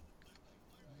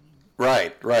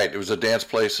 Right. It was a dance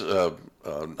place, a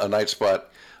night spot.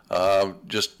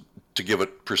 Just to give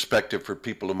it perspective for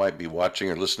people who might be watching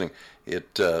or listening,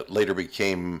 it later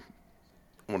became,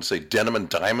 I want to say Denim and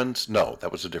Diamonds. No, that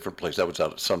was a different place. That was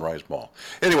out at Sunrise Mall.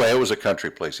 Anyway, it was a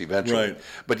country place eventually. Right.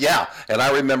 But yeah, and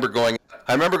I remember going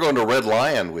to Red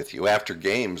Lion with you after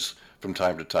games from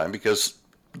time to time because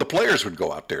the players would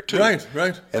go out there too.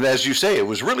 Right. And as you say, it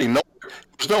was really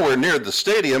nowhere near the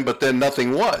stadium, but then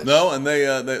nothing was. No, and they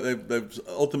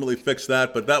ultimately fixed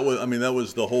that. But that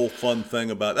was the whole fun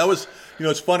thing about that was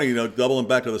it's funny doubling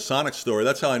back to the Sonics story.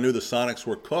 That's how I knew the Sonics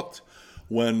were cooked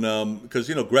when because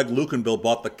Greg Lukenbill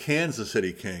bought the Kansas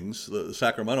City Kings, the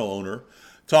Sacramento owner.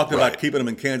 talked about Right. keeping them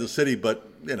in Kansas City, but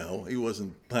he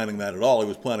wasn't planning that at all. He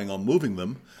was planning on moving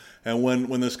them. And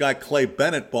when this guy Clay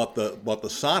Bennett bought the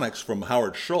Sonics from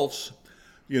Howard Schultz,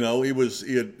 he had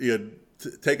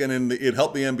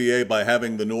helped the NBA by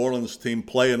having the New Orleans team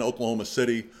play in Oklahoma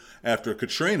City after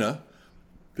Katrina.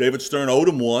 David Stern owed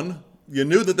him one. You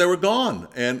knew that they were gone,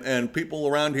 and people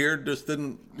around here just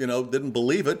didn't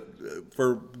believe it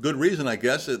for good reason, I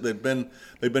guess. They've been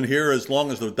here as long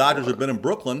as the Dodgers have been in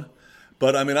Brooklyn.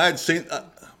 But I mean, I had seen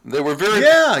They were very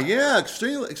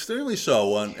extremely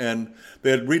so, and they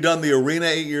had redone the arena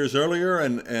 8 years earlier,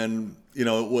 and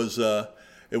it was a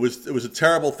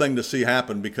terrible thing to see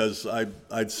happen because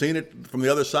I'd seen it from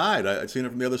the other side.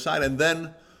 And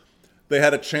then they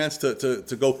had a chance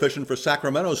to go fishing for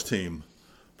Sacramento's team,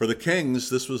 for the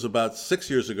Kings. This was about 6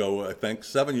 years ago, I think,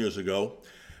 7 years ago.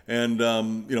 And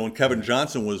when Kevin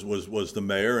Johnson was the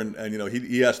mayor, and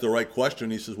he asked the right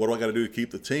question. He says, "What do I got to do to keep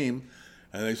the team?"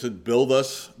 And they said, "Build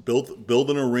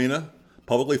an arena,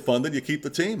 publicly funded. You keep the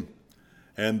team."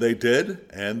 And they did.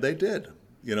 I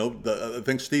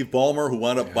think Steve Ballmer, who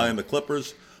wound up buying the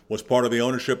Clippers, was part of the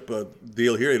ownership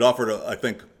deal here. He'd offered, I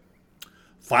think,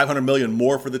 $500 million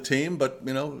more for the team, but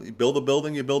you build a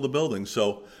building, you build a building.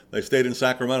 So they stayed in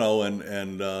Sacramento,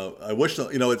 and I wish they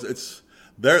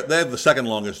have the second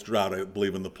longest drought, I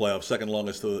believe, in the playoffs, second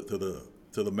longest to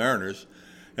the Mariners.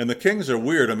 And the Kings are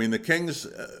weird. I mean, the Kings,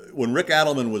 when Rick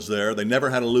Adelman was there, they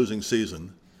never had a losing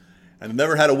season, and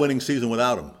never had a winning season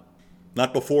without him.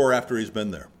 Not before or after he's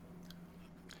been there.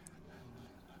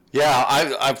 Yeah,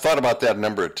 I've thought about that a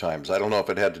number of times. I don't know if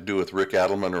it had to do with Rick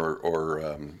Adelman or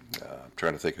I'm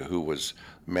trying to think of who was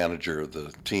manager of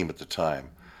the team at the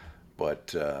time.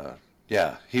 But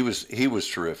yeah, he was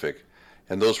terrific,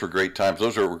 and those were great times.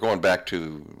 We're going back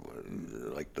to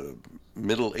like the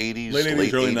middle '80s, late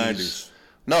 '80s, early '90s.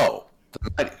 No, the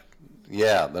 90s.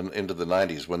 Yeah, then into the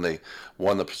 '90s when they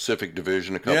won the Pacific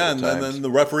Division a couple of times. And then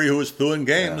the referee who was thawing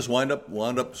games wound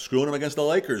up screwing him against the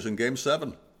Lakers in Game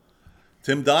 7.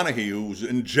 Tim Donaghy, who was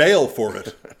in jail for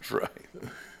it. That's right.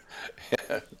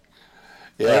 Yeah.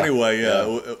 But anyway,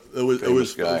 it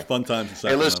was fun times in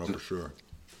Sacramento for sure.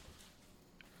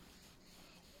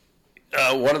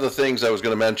 One of the things I was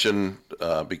going to mention,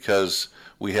 because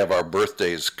we have our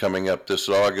birthdays coming up this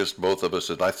August, both of us,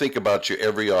 and I think about you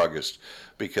every August,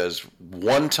 because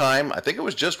one time, I think it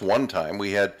was just one time,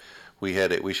 we threw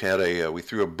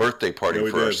a birthday party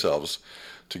for ourselves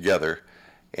together,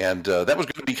 and that was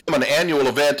going to become an annual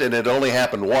event, and it only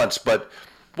happened once. But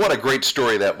what a great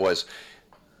story that was!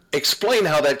 Explain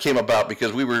how that came about,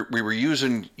 because we were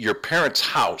using your parents'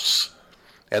 house.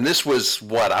 And this was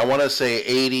what, I want to say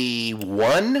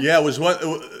 81? Yeah, it was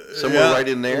somewhere right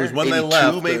in there. It was when they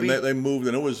left, maybe. And they moved,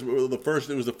 and it was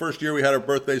the first year we had our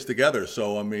birthdays together.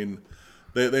 So I mean,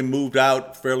 they moved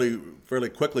out fairly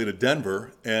quickly to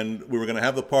Denver, and we were going to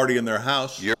have the party in their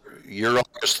house. You're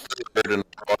August 3rd and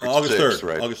August 6th, 3rd,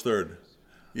 right? August 3rd.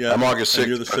 Yeah, I'm August 6th. And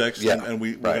you're the 6th, yeah, and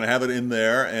we were going to have it in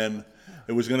there, and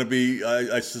it was going to be.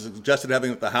 I suggested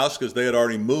having it at the house because they had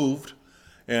already moved.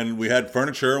 And we had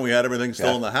furniture, and we had everything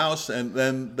still in the house. And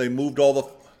then they moved all the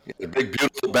big,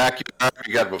 beautiful backyard.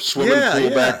 You got a swimming pool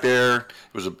back there.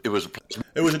 It was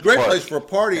a great place for a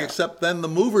party. Yeah. Except then the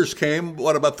movers came.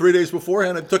 About 3 days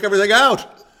beforehand, and took everything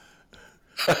out.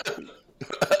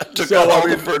 Took out all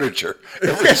the furniture.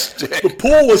 The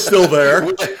pool was still there.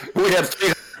 we had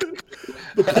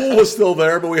the pool was still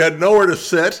there, but we had nowhere to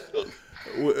sit.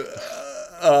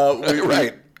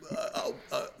 Right.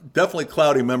 Definitely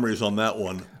cloudy memories on that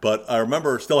one, but I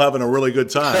remember still having a really good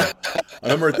time. I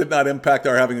remember it did not impact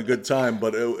our having a good time,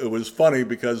 but it was funny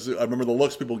because I remember the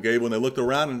looks people gave when they looked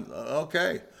around and,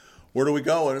 okay, where do we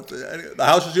go? And the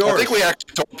house is yours. I think we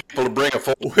actually told people to bring a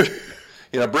full,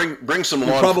 bring some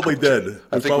lawn. We probably did.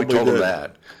 I think we told them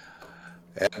that.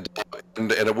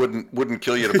 And it wouldn't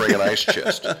kill you to bring an ice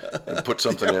chest and put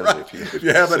something in it if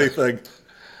you have anything.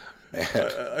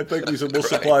 I think we said we'll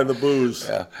supply the booze.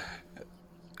 Yeah.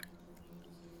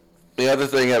 The other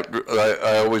thing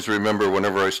I always remember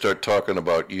whenever I start talking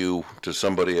about you to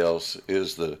somebody else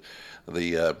is the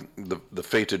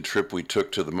fated trip we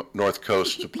took to the North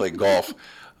Coast to play golf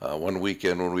one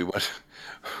weekend when we went.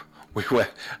 I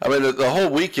mean, the whole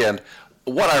weekend.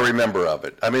 What I remember of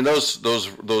it. I mean, those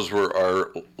were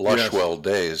our Lushwell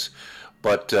days.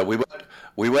 But we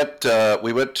went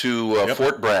to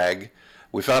Fort Bragg.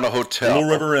 We found a hotel. Little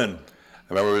River Inn. I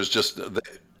remember it was just.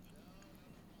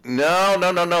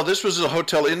 No. This was a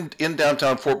hotel in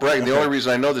downtown Fort Bragg. And the only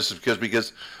reason I know this is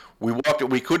because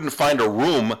we couldn't find a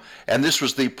room, and this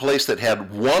was the place that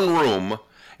had one room,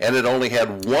 and it only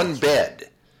had one bed,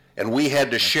 and we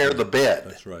had to share the bed.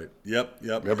 That's right. Yep.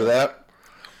 Remember that?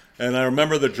 And I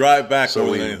remember the drive back So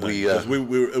more than anything. 'Cause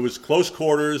it was close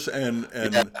quarters, and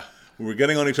we were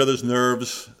getting on each other's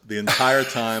nerves the entire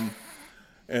time.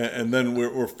 And then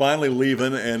we're finally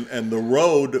leaving, and the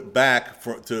road back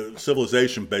to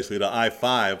civilization, basically to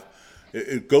I-5,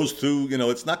 it goes through.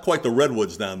 It's not quite the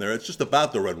redwoods down there. It's just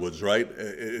about the redwoods, right?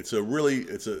 It's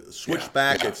a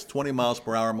switchback. It's 20 miles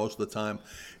per hour most of the time.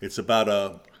 It's about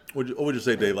what would you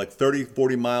say, Dave? Like 30,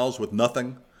 40 miles with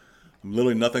nothing,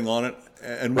 literally nothing on it,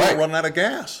 and we're running out of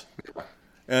gas.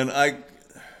 And I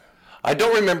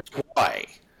don't remember why.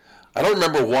 I don't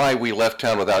remember why we left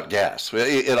town without gas.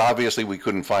 It obviously we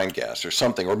couldn't find gas or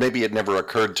something, or maybe it never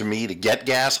occurred to me to get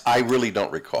gas. I really don't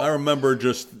recall. I remember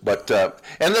just. But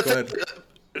and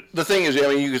the thing is, I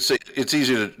mean, you could say it's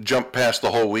easy to jump past the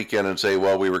whole weekend and say,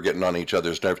 well, we were getting on each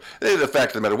other's nerves. The fact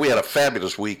of the matter, we had a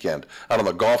fabulous weekend out on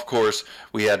the golf course.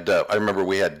 We had, I remember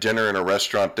we had dinner in a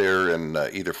restaurant there in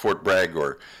either Fort Bragg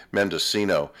or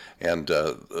Mendocino, and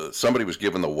somebody was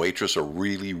giving the waitress a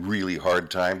really, really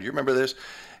hard time. Do you remember this?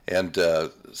 And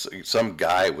some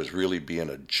guy was really being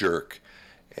a jerk.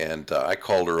 And I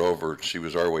called her over. She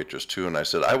was our waitress, too. And I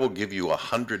said, I will give you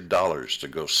 $100 to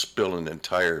go spill an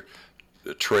entire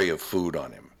tray of food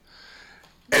on him.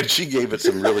 And she gave it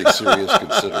some really serious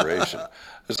consideration.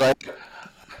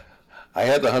 I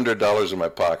had the $100 in my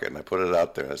pocket, and I put it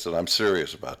out there. I said, I'm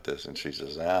serious about this. And she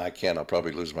says, I can't. I'll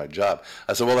probably lose my job.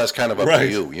 I said, well, that's kind of up to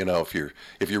you.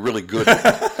 If you're really good at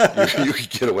it, you can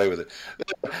get away with it.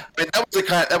 I mean,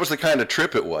 that was the kind of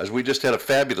trip it was. We just had a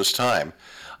fabulous time.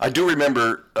 I do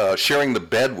remember sharing the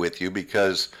bed with you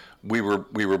because we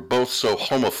were both so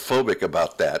homophobic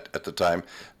about that at the time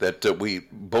that we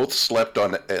both slept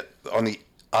on the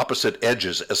opposite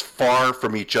edges as far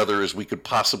from each other as we could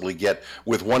possibly get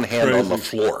with one hand on the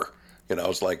floor.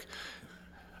 It's like,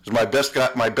 it's my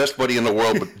best buddy in the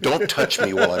world, but don't touch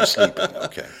me while I'm sleeping.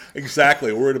 Okay.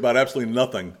 Exactly. Worried about absolutely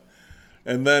nothing.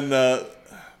 And then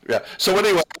So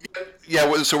anyway,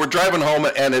 so we're driving home,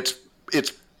 and it's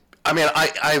I mean,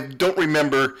 I don't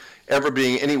remember ever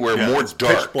being anywhere more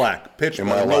dark. Pitch black. Pitch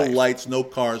black. No lights, no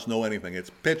cars, no anything. It's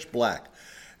pitch black.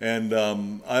 And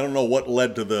I don't know what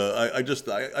led to I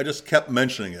just kept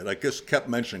mentioning it. I just kept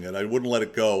mentioning it. I wouldn't let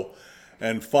it go.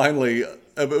 And finally,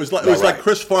 it was like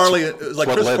Chris Farley. It was like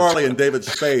Chris Farley and David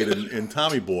Spade in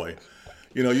Tommy Boy.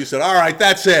 You said, "All right,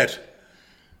 that's it."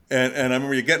 And I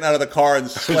remember you getting out of the car and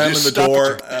slamming the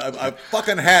door. I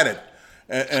fucking had it.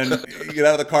 And you get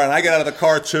out of the car, and I get out of the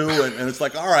car too. And it's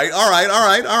like, all right,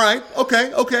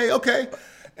 okay.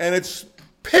 And it's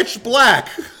pitch black.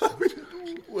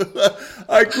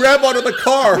 I grab onto the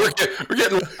car.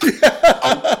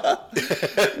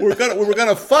 We were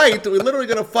gonna fight. We were literally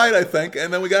gonna fight, I think.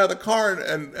 And then we got out of the car,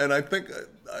 and I think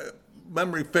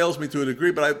memory fails me to a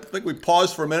degree, but I think we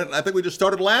paused for a minute, and I think we just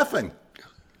started laughing.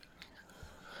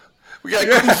 I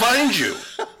couldn't find you.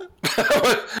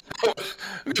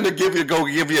 I'm going to give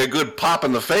you a good pop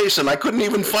in the face, and I couldn't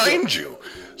even find you.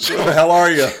 So, where the hell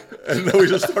are you? And then we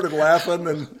just started laughing,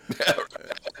 and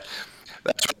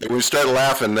that's right. We started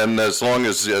laughing. Then, as long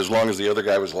as the other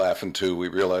guy was laughing too, we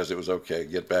realized it was okay.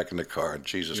 Get back in the car.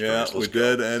 Jesus Christ, let's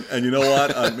go. Did. And you know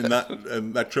what? I mean,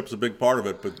 that trip's a big part of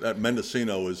it. But that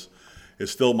Mendocino is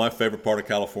still my favorite part of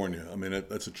California. I mean,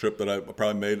 that's a trip that I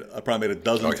probably made a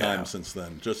dozen times since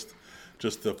then.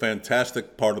 Just a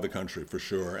fantastic part of the country for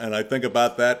sure. And I think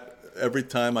about that every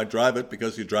time I drive it,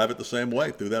 because you drive it the same way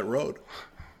through that road.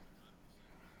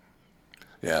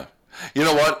 Yeah. You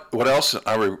know what? What else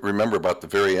I remember about the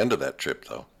very end of that trip,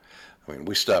 though? I mean,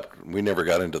 we stopped. We never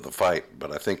got into the fight,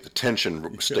 but I think the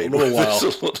tension stayed with us a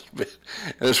little bit.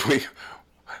 As we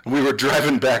were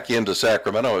driving back into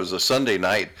Sacramento, it was a Sunday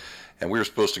night, and we were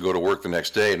supposed to go to work the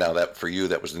next day. Now, that for you,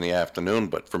 that was in the afternoon,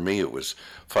 but for me, it was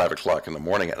 5 o'clock in the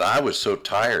morning. And I was so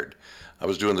tired. I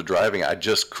was doing the driving. I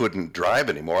just couldn't drive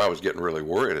anymore. I was getting really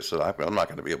worried. I said, I'm not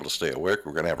going to be able to stay awake.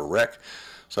 We're going to have a wreck.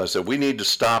 So I said, we need to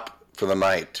stop for the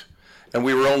night. And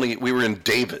we were in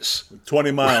Davis.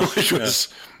 20 miles. Which was,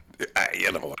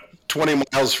 20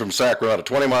 miles from Sacramento,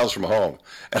 20 miles from home.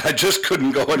 And I just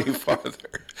couldn't go any farther.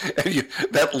 And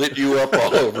that lit you up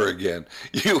all over again.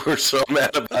 You were so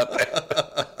mad about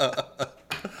that.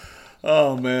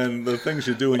 Oh, man, the things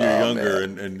you do when you're younger,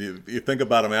 and you think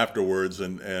about them afterwards.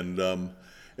 And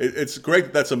it's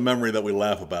great that's a memory that we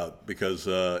laugh about, because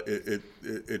it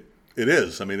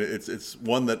is. I mean, it's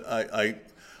one that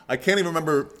I can't even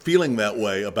remember feeling that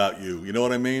way about you. You know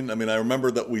what I mean? I mean, I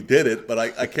remember that we did it, but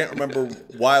I can't remember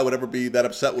why I would ever be that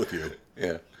upset with you.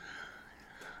 Yeah.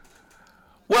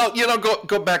 Well,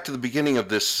 go back to the beginning of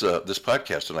this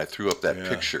podcast, and I threw up that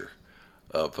picture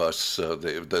of us,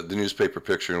 the newspaper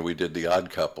picture, and we did The Odd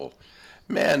Couple.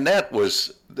 Man, that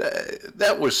was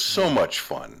so much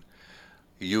fun.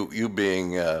 You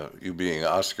being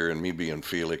Oscar and me being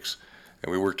Felix,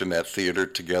 and we worked in that theater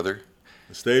together.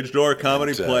 The Stage Door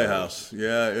Comedy And, Playhouse.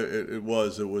 Yeah, it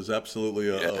was. It was absolutely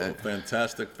a yeah,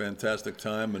 fantastic, fantastic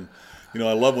time. And,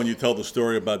 I love when you tell the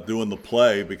story about doing the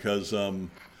play because, I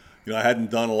hadn't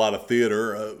done a lot of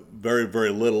theater, very, very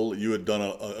little. You had done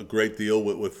a great deal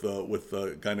with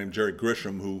a guy named Jerry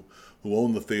Grisham who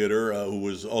owned the theater, who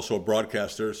was also a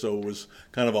broadcaster. So it was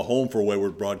kind of a home for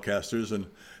wayward broadcasters. And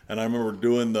I remember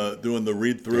doing the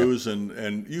read throughs,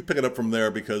 and you pick it up from there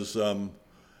because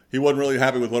he wasn't really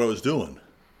happy with what I was doing.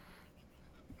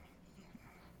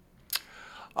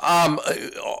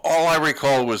 All I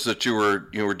recall was that you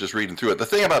were just reading through it. The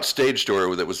thing about Stage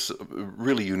Door that was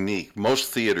really unique,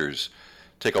 most theaters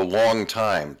take a long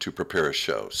time to prepare a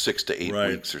show, 6 to 8 Right.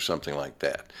 weeks or something like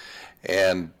that.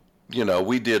 And,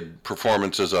 we did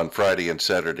performances on Friday and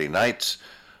Saturday nights.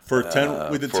 For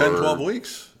 10, we did 10, 12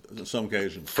 weeks on some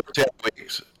occasions. For 10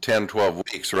 weeks, 10, 12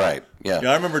 weeks, right. Yeah.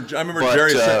 Yeah, I remember But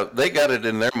Jerry saying, they got it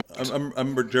in their I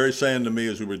remember Jerry saying to me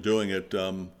as we were doing it,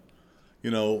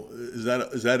 is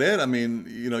that it? I mean,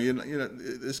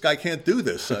 this guy can't do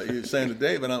this. You're saying to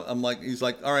Dave, and I'm like, he's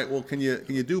like, all right, well, can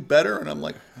you do better? And I'm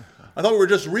like, I thought we were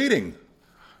just reading.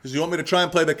 Because you want me to try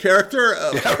and play the character?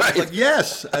 Yeah, right. I was like,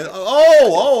 yes.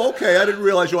 Okay. I didn't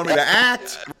realize you wanted me to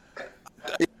act.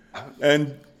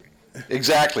 And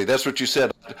Exactly. That's what you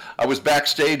said. I was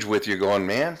backstage with you going,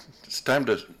 man, it's time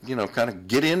to, kind of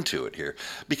get into it here.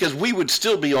 Because we would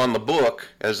still be on the book,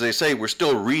 as they say, we're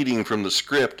still reading from the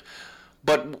script.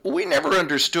 But we never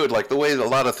understood, like the way a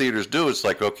lot of theaters do, it's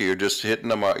like, okay, you're just hitting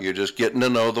them out, you're just getting to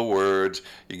know the words,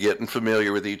 you're getting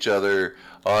familiar with each other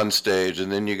on stage,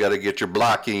 and then you got to get your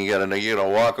blocking, you got to,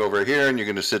 walk over here, and you're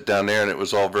going to sit down there, and it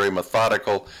was all very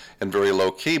methodical and very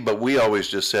low key, but we always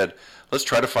just said, let's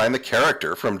try to find the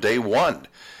character from day one.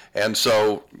 And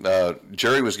so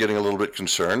Jerry was getting a little bit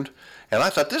concerned, and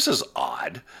I thought, this is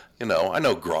odd. I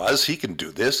know Groz, he can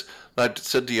do this. I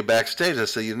said to you backstage, I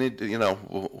said, you need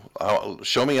to,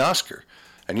 show me Oscar.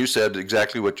 And you said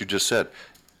exactly what you just said.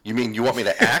 You mean you want me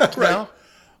to act Right. now?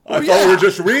 I thought we were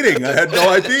just reading. I had no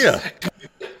idea.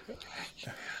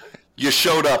 You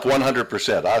showed up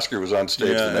 100%. Oscar was on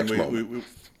stage the next and moment.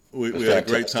 we had a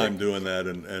great time doing that,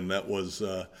 and that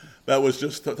was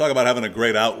just talk about having a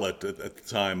great outlet at the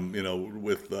time.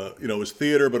 With it was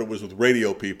theater, but it was with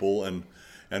radio people, and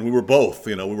we were both.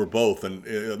 We were both, and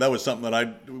that was something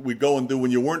that we'd go and do when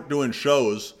you weren't doing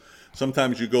shows.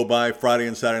 Sometimes you go by Friday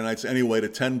and Saturday nights anyway to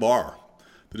 10 Bar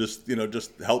to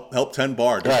just help 10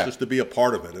 Bar just to be a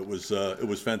part of it. It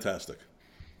was fantastic.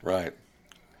 Right.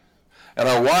 And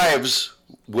our wives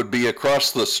would be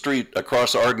across the street,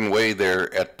 across Arden Way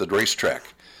there at the racetrack,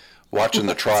 watching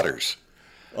the trotters.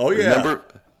 Oh yeah. Remember,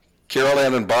 Carol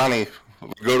Ann and Bonnie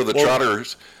would go to the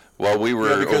trotters while we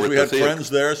were because over we at the had theater. friends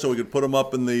there, so we could put them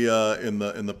up in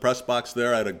the press box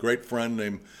there. I had a great friend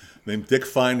named Dick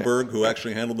Feinberg, who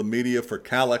actually handled the media for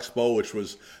Cal Expo, which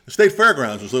was the State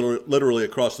Fairgrounds was literally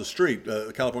across the street,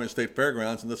 the California State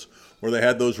Fairgrounds, and that's where they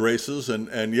had those races.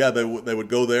 And yeah, they would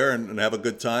go there and have a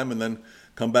good time, and then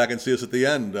come back and see us at the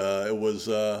end. It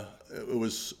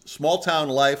was small town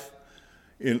life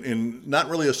in not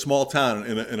really a small town,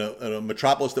 in a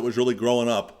metropolis that was really growing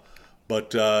up,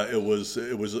 but it was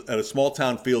at a small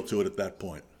town feel to it at that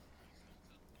point.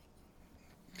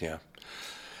 Yeah.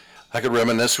 I could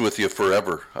reminisce with you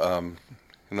forever. One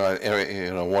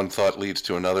thought leads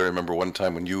to another. I remember one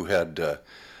time when you had,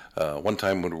 one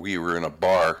time when we were in a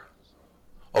bar.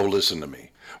 Oh, listen to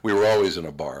me. We were always in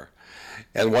a bar.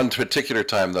 And one particular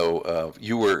time, though,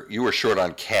 you were short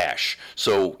on cash.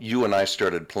 So you and I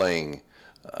started playing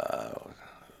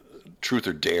Truth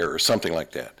or Dare or something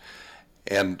like that.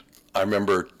 And I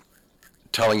remember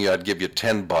telling you I'd give you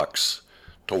 $10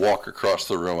 to walk across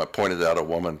the room. I pointed out a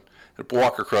woman. I'd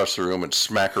walk across the room and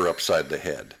smack her upside the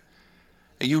head.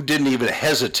 You didn't even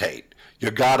hesitate.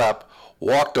 You got up,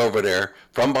 walked over there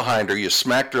from behind her. You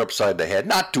smacked her upside the head.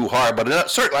 Not too hard, but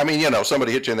certainly, I mean,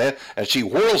 somebody hit you in the head, and she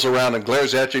whirls around and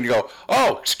glares at you, and you go,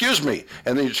 oh, excuse me.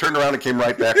 And then you turn around and came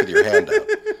right back with your hand out.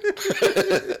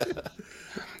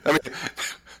 I mean,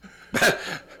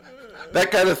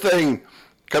 that kind of thing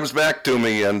comes back to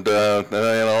me, and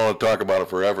I'll talk about it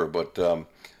forever, but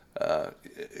I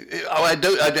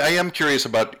am curious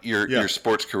about your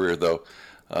sports career, though.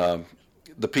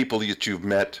 The people that you've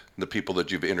met, the people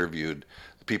that you've interviewed,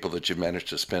 the people that you've managed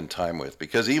to spend time with.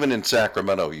 Because even in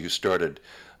Sacramento, you started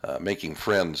making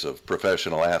friends of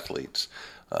professional athletes.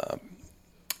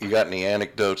 You got any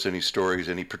anecdotes, any stories,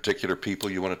 any particular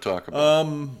people you want to talk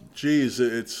about? Geez,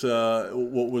 it's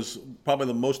what was probably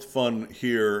the most fun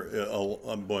here.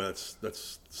 Boy,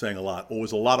 that's saying a lot. What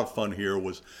was a lot of fun here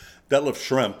was Detlef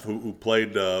Schrempf, who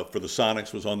played for the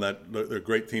Sonics, was on their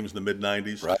great teams in the mid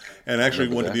 '90s, Right. and actually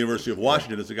went to That. the University of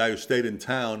Washington as a guy who stayed in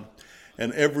town,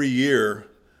 and every year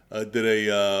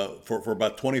for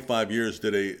about 25 years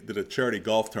did a charity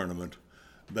golf tournament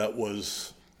that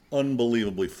was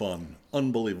unbelievably fun,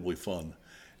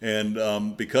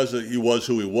 and because he was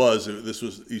who he was,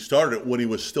 he started it when he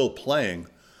was still playing,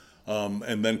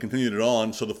 and then continued it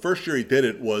on. So the first year he did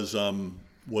it was the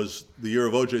year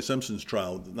of O.J. Simpson's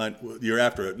trial, the year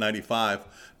after it, 95,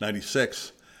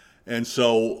 96, and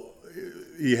so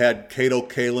he had Kato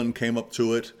Kalin came up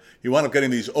to it. He wound up getting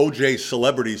these O.J.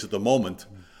 celebrities at the moment,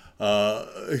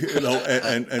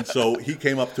 and so he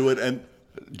came up to it and.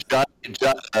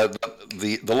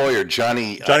 The lawyer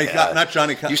Johnny not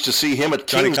Johnny used to see him at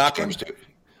Johnny King's Cochran? games too.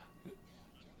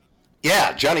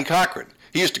 Yeah, Johnny Cochran.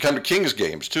 He used to come to King's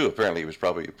games too. Apparently, he was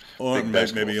probably Or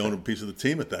big maybe he owned a piece of the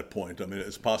team at that point. I mean,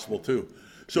 it's possible too.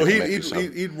 So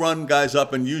he'd run guys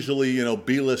up, and usually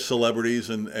B-list celebrities,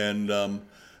 and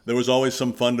there was always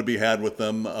some fun to be had with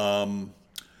them.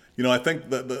 I think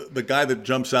the guy that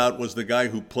jumps out was the guy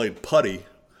who played Putty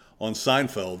on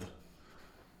Seinfeld,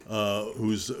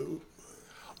 who's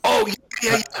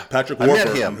yeah. Patrick I met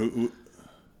Warburton. him.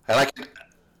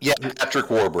 Patrick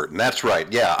Warburton. That's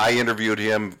right. Yeah, I interviewed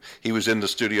him. He was in the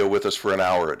studio with us for an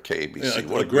hour at KABC.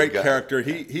 What a great character.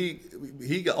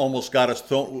 He almost got us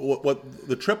thrown. What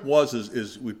the trip was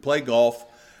is we play golf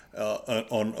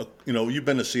you've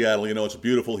been to Seattle. It's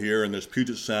beautiful here, and there's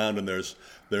Puget Sound, and there's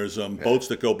boats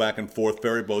that go back and forth,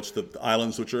 ferry boats to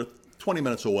islands which are 20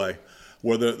 minutes away,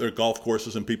 where there are golf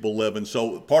courses and people live. And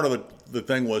so part of the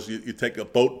thing was you take a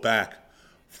boat back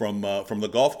from the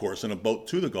golf course and a boat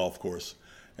to the golf course.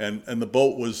 And the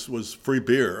boat was free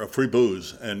beer, free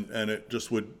booze, and it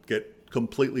just would get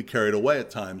completely carried away at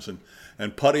times.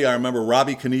 And Putty, I remember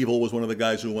Robbie Knievel was one of the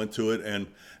guys who went to it, and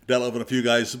Detlef and a few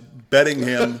guys betting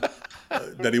him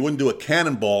that he wouldn't do a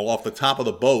cannonball off the top of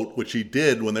the boat, which he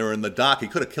did when they were in the dock. He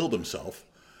could have killed himself,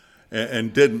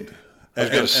 and didn't. I was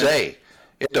going to say,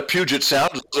 the Puget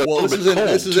Sound is a little bit cold,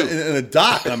 this is in a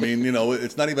dock. I mean,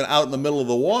 it's not even out in the middle of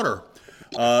the water.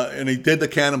 And he did the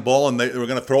cannonball, and they were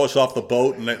going to throw us off the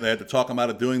boat, and they had to talk him out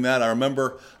of doing that. I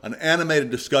remember an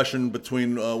animated discussion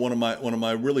between one of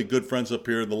my really good friends up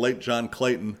here, the late John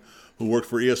Clayton, who worked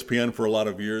for ESPN for a lot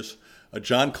of years.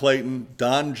 John Clayton,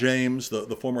 Don James,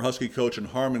 the former Husky coach, and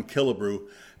Harmon Killebrew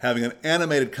having an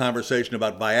animated conversation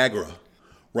about Viagra,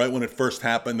 right when it first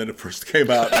happened and it first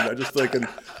came out. And I just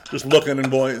looking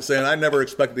and saying, I never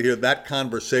expected to hear that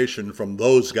conversation from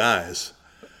those guys.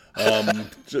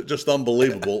 Just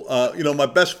unbelievable. My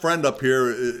best friend up here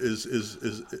is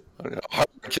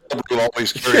Killebrew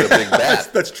always carried a big bat.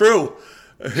 That's true.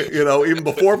 Even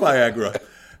before Viagra.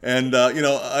 And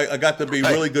I got to be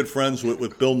really good friends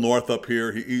with Bill North up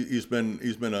here. He's been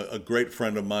a great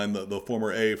friend of mine, the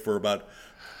former A, for about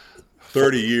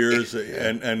 30 years.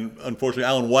 And unfortunately,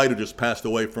 Alan White, who just passed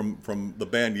away from the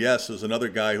band Yes, is another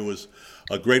guy who was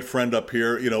a great friend up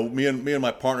here. Me and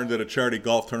my partner did a charity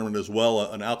golf tournament as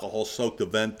well, an alcohol-soaked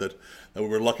event that we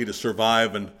were lucky to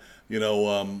survive. And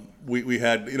we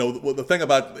had the thing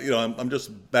about I'm just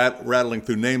rattling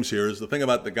through names here. Is the thing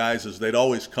about the guys is they'd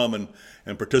always come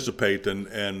and participate,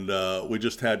 and we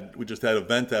just had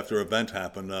event after event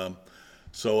happen.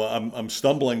 So I'm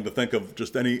stumbling to think of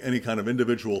just any kind of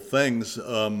individual things.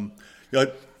 No,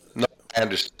 I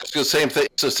understand. It's the same thing.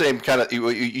 It's the same kind of.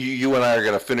 You and I are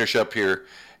going to finish up here,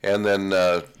 and then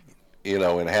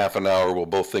in half an hour we'll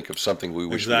both think of something we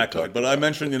wish. Exactly. We talked but about. I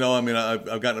mentioned,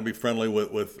 I've gotten to be friendly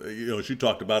with as you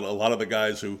talked about, a lot of the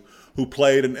guys who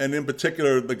played, and in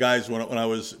particular the guys when I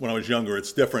was younger.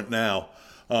 It's different now.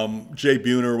 Jay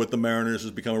Buhner with the Mariners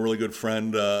has become a really good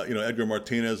friend. Edgar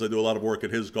Martinez, I do a lot of work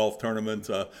at his golf tournament.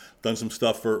 Done some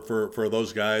stuff for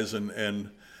those guys, and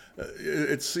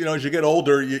it's as you get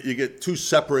older, you get too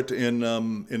separate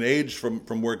in age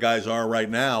from where guys are right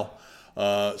now.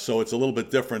 So it's a little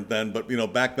bit different then. But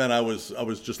back then I was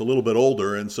just a little bit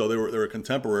older, and so they were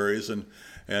contemporaries, and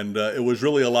it was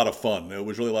really a lot of fun. It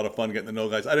was really a lot of fun getting to know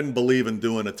guys. I didn't believe in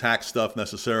doing attack stuff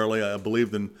necessarily. I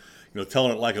believed in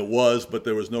telling it like it was, but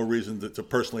there was no reason to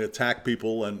personally attack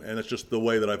people, and it's just the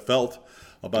way that I felt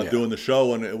about doing the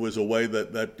show, and it was a way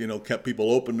that kept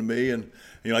people open to me, and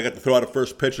I got to throw out a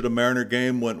first pitch at a Mariner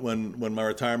game when my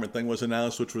retirement thing was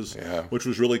announced, which was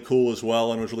really cool as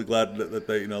well, and I was really glad that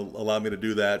they allowed me to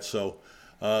do that. So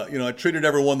I treated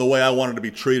everyone the way I wanted to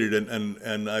be treated,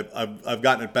 and I've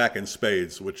gotten it back in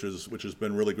spades, which has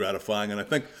been really gratifying, and I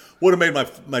think would have made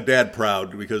my dad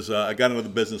proud, because I got into the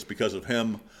business because of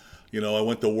him. I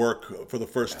went to work for the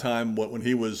first time when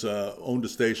he was owned a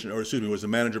station, or excuse me, was the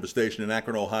manager of a station in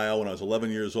Akron, Ohio, when I was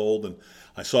 11 years old, and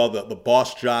I saw the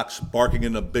boss jocks barking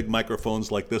into big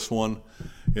microphones like this one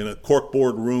in a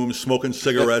corkboard room, smoking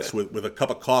cigarettes with a cup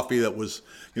of coffee that was,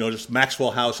 just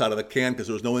Maxwell House out of the can, because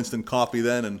there was no instant coffee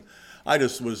then, and I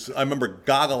remember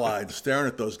goggle-eyed staring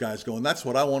at those guys going, that's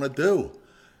what I want to do,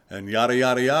 and yada,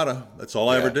 yada, yada. That's all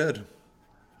I ever did.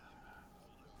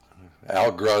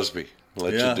 Al Grosby.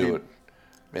 Let you do it.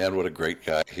 Man, what a great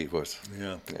guy he was.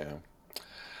 Yeah.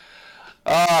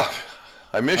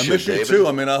 I miss you, David. Too.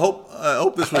 I mean, I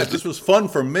hope this was fun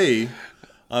for me.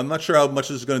 I'm not sure how much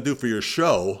this is going to do for your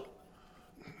show.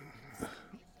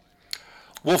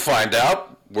 We'll find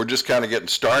out. We're just kind of getting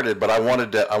started, but I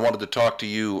wanted to talk to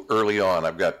you early on.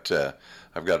 I've got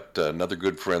another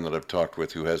good friend that I've talked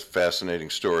with who has a fascinating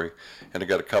story, and I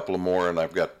got a couple of more, and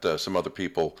I've got some other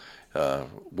people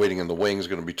waiting in the wings.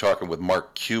 Going to be talking with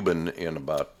Mark Cuban in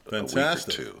about a week or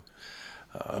two.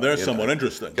 There's someone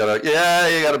interesting. You got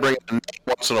to bring it in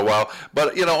once in a while.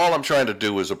 But all I'm trying to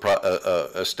do is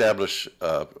establish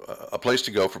a place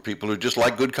to go for people who just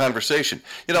like good conversation.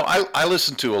 I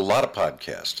listen to a lot of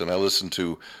podcasts, and I listen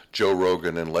to Joe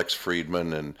Rogan and Lex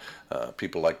Friedman and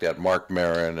people like that, Mark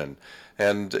Maron,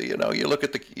 and you look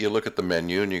at the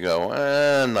menu and you go,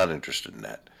 I'm not interested in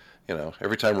that.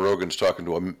 Every time Rogan's talking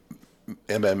to a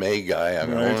MMA guy, I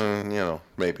go,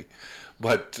 maybe.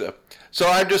 But so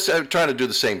I'm trying to do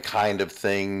the same kind of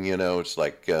thing. It's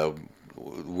like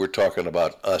we're talking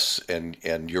about us and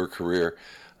your career,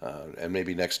 and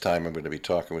maybe next time I'm going to be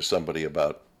talking with somebody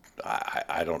about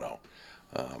I don't know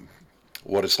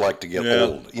what it's like to get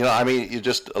old. You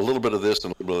just a little bit of this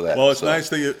and a little bit of that. Well, it's nice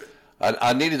that you.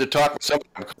 I needed to talk with somebody.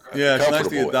 It's nice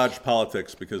that you dodged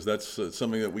politics, because that's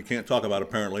something that we can't talk about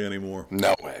apparently anymore.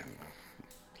 No way.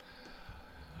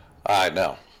 I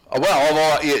know. Well,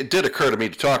 although it did occur to me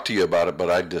to talk to you about it,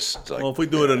 but I just... if we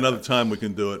do it another time, we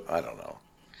can do it. I don't know.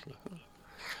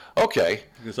 Okay.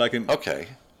 Because I can... Okay.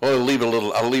 Well,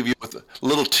 I'll leave you with a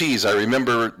little tease. I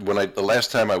remember the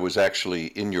last time I was actually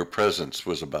in your presence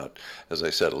was about, as I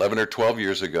said, 11 or 12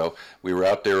 years ago. We were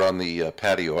out there on the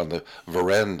patio, on the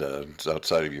veranda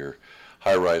outside of your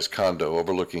high-rise condo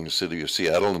overlooking the city of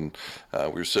Seattle, and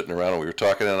we were sitting around and we were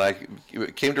talking, and I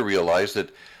came to realize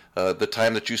that the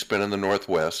time that you spent in the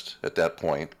Northwest at that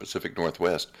point, Pacific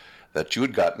Northwest, that you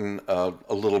had gotten a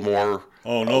little more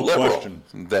liberal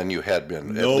than you had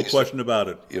been. No question about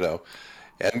it.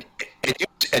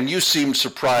 And you seemed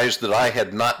surprised that I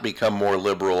had not become more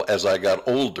liberal as I got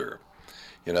older,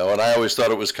 and I always thought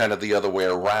it was kind of the other way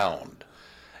around.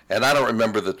 And I don't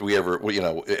remember that we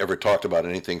ever talked about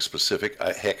anything specific.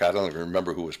 Heck, I don't even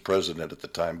remember who was president at the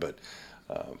time, but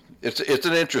it's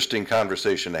an interesting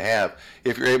conversation to have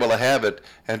if you're able to have it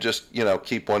and just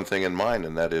keep one thing in mind,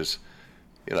 and that is,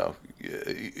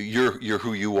 you're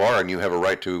who you are, and you have a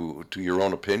right to your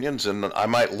own opinions, and I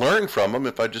might learn from them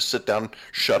if I just sit down,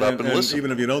 shut up, and listen.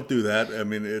 Even if you don't do that, I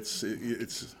mean, it's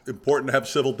important to have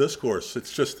civil discourse.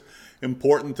 It's just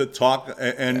important to talk,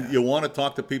 and you want to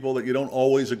talk to people that you don't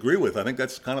always agree with. I think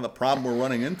that's kind of the problem we're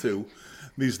running into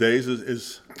these days.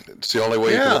 Is it's the only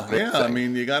way. I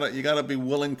mean, you gotta be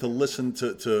willing to listen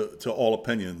to all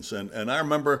opinions. And I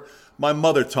remember my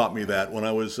mother taught me that when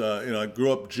I was I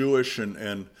grew up Jewish,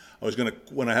 and I was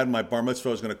when I had my bar mitzvah,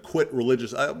 I was gonna quit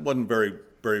religious. I wasn't very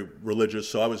religious,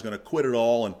 so I was gonna quit it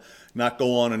all and not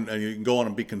go on, and you can go on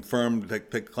and be confirmed,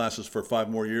 take classes for 5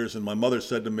 more years. And my mother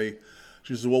said to me,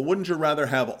 she said, well, wouldn't you rather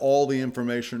have all the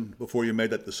information before you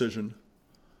made that decision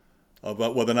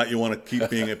about whether or not you want to keep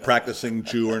being a practicing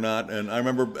Jew or not? And I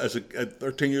remember at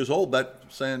 13 years old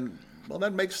saying, well,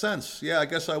 that makes sense. Yeah, I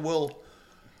guess I will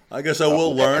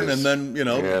learn. And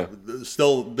then,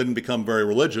 still didn't become very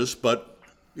religious, but,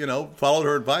 followed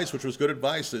her advice, which was good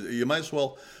advice. You might as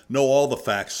well know all the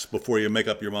facts before you make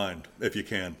up your mind, if you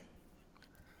can.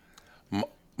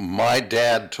 My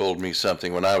dad told me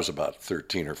something when I was about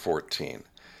 13 or 14.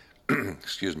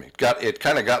 Excuse me. It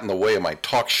kind of got in the way of my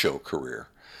talk show career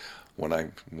when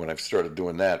I started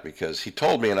doing that, because he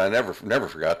told me, and I never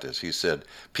forgot this. He said,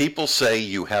 "People say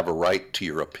you have a right to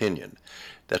your opinion.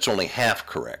 That's only half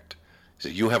correct. He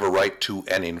said, you have a right to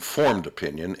an informed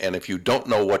opinion, and if you don't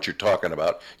know what you're talking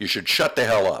about, you should shut the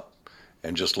hell up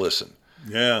and just listen."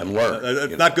 Yeah, and learn.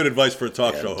 That's not good advice for a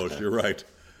talk show host. You're right.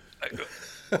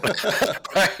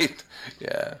 Right.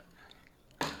 Yeah.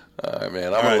 All right,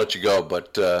 man. I'm going to let you go,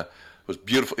 but it was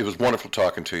beautiful. It was wonderful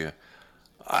talking to you.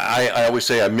 I always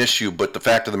say I miss you, but the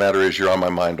fact of the matter is you're on my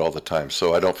mind all the time,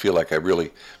 so I don't feel like I'm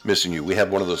really missing you. We have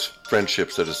one of those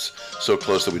friendships that is so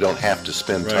close that we don't have to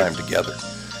spend time together.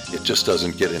 It just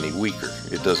doesn't get any weaker.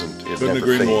 It doesn't. It Couldn't never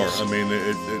agree fades. more. I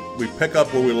mean, we pick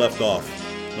up where we left off.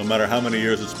 No matter how many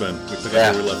years it's been, we pick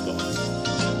up where we left off.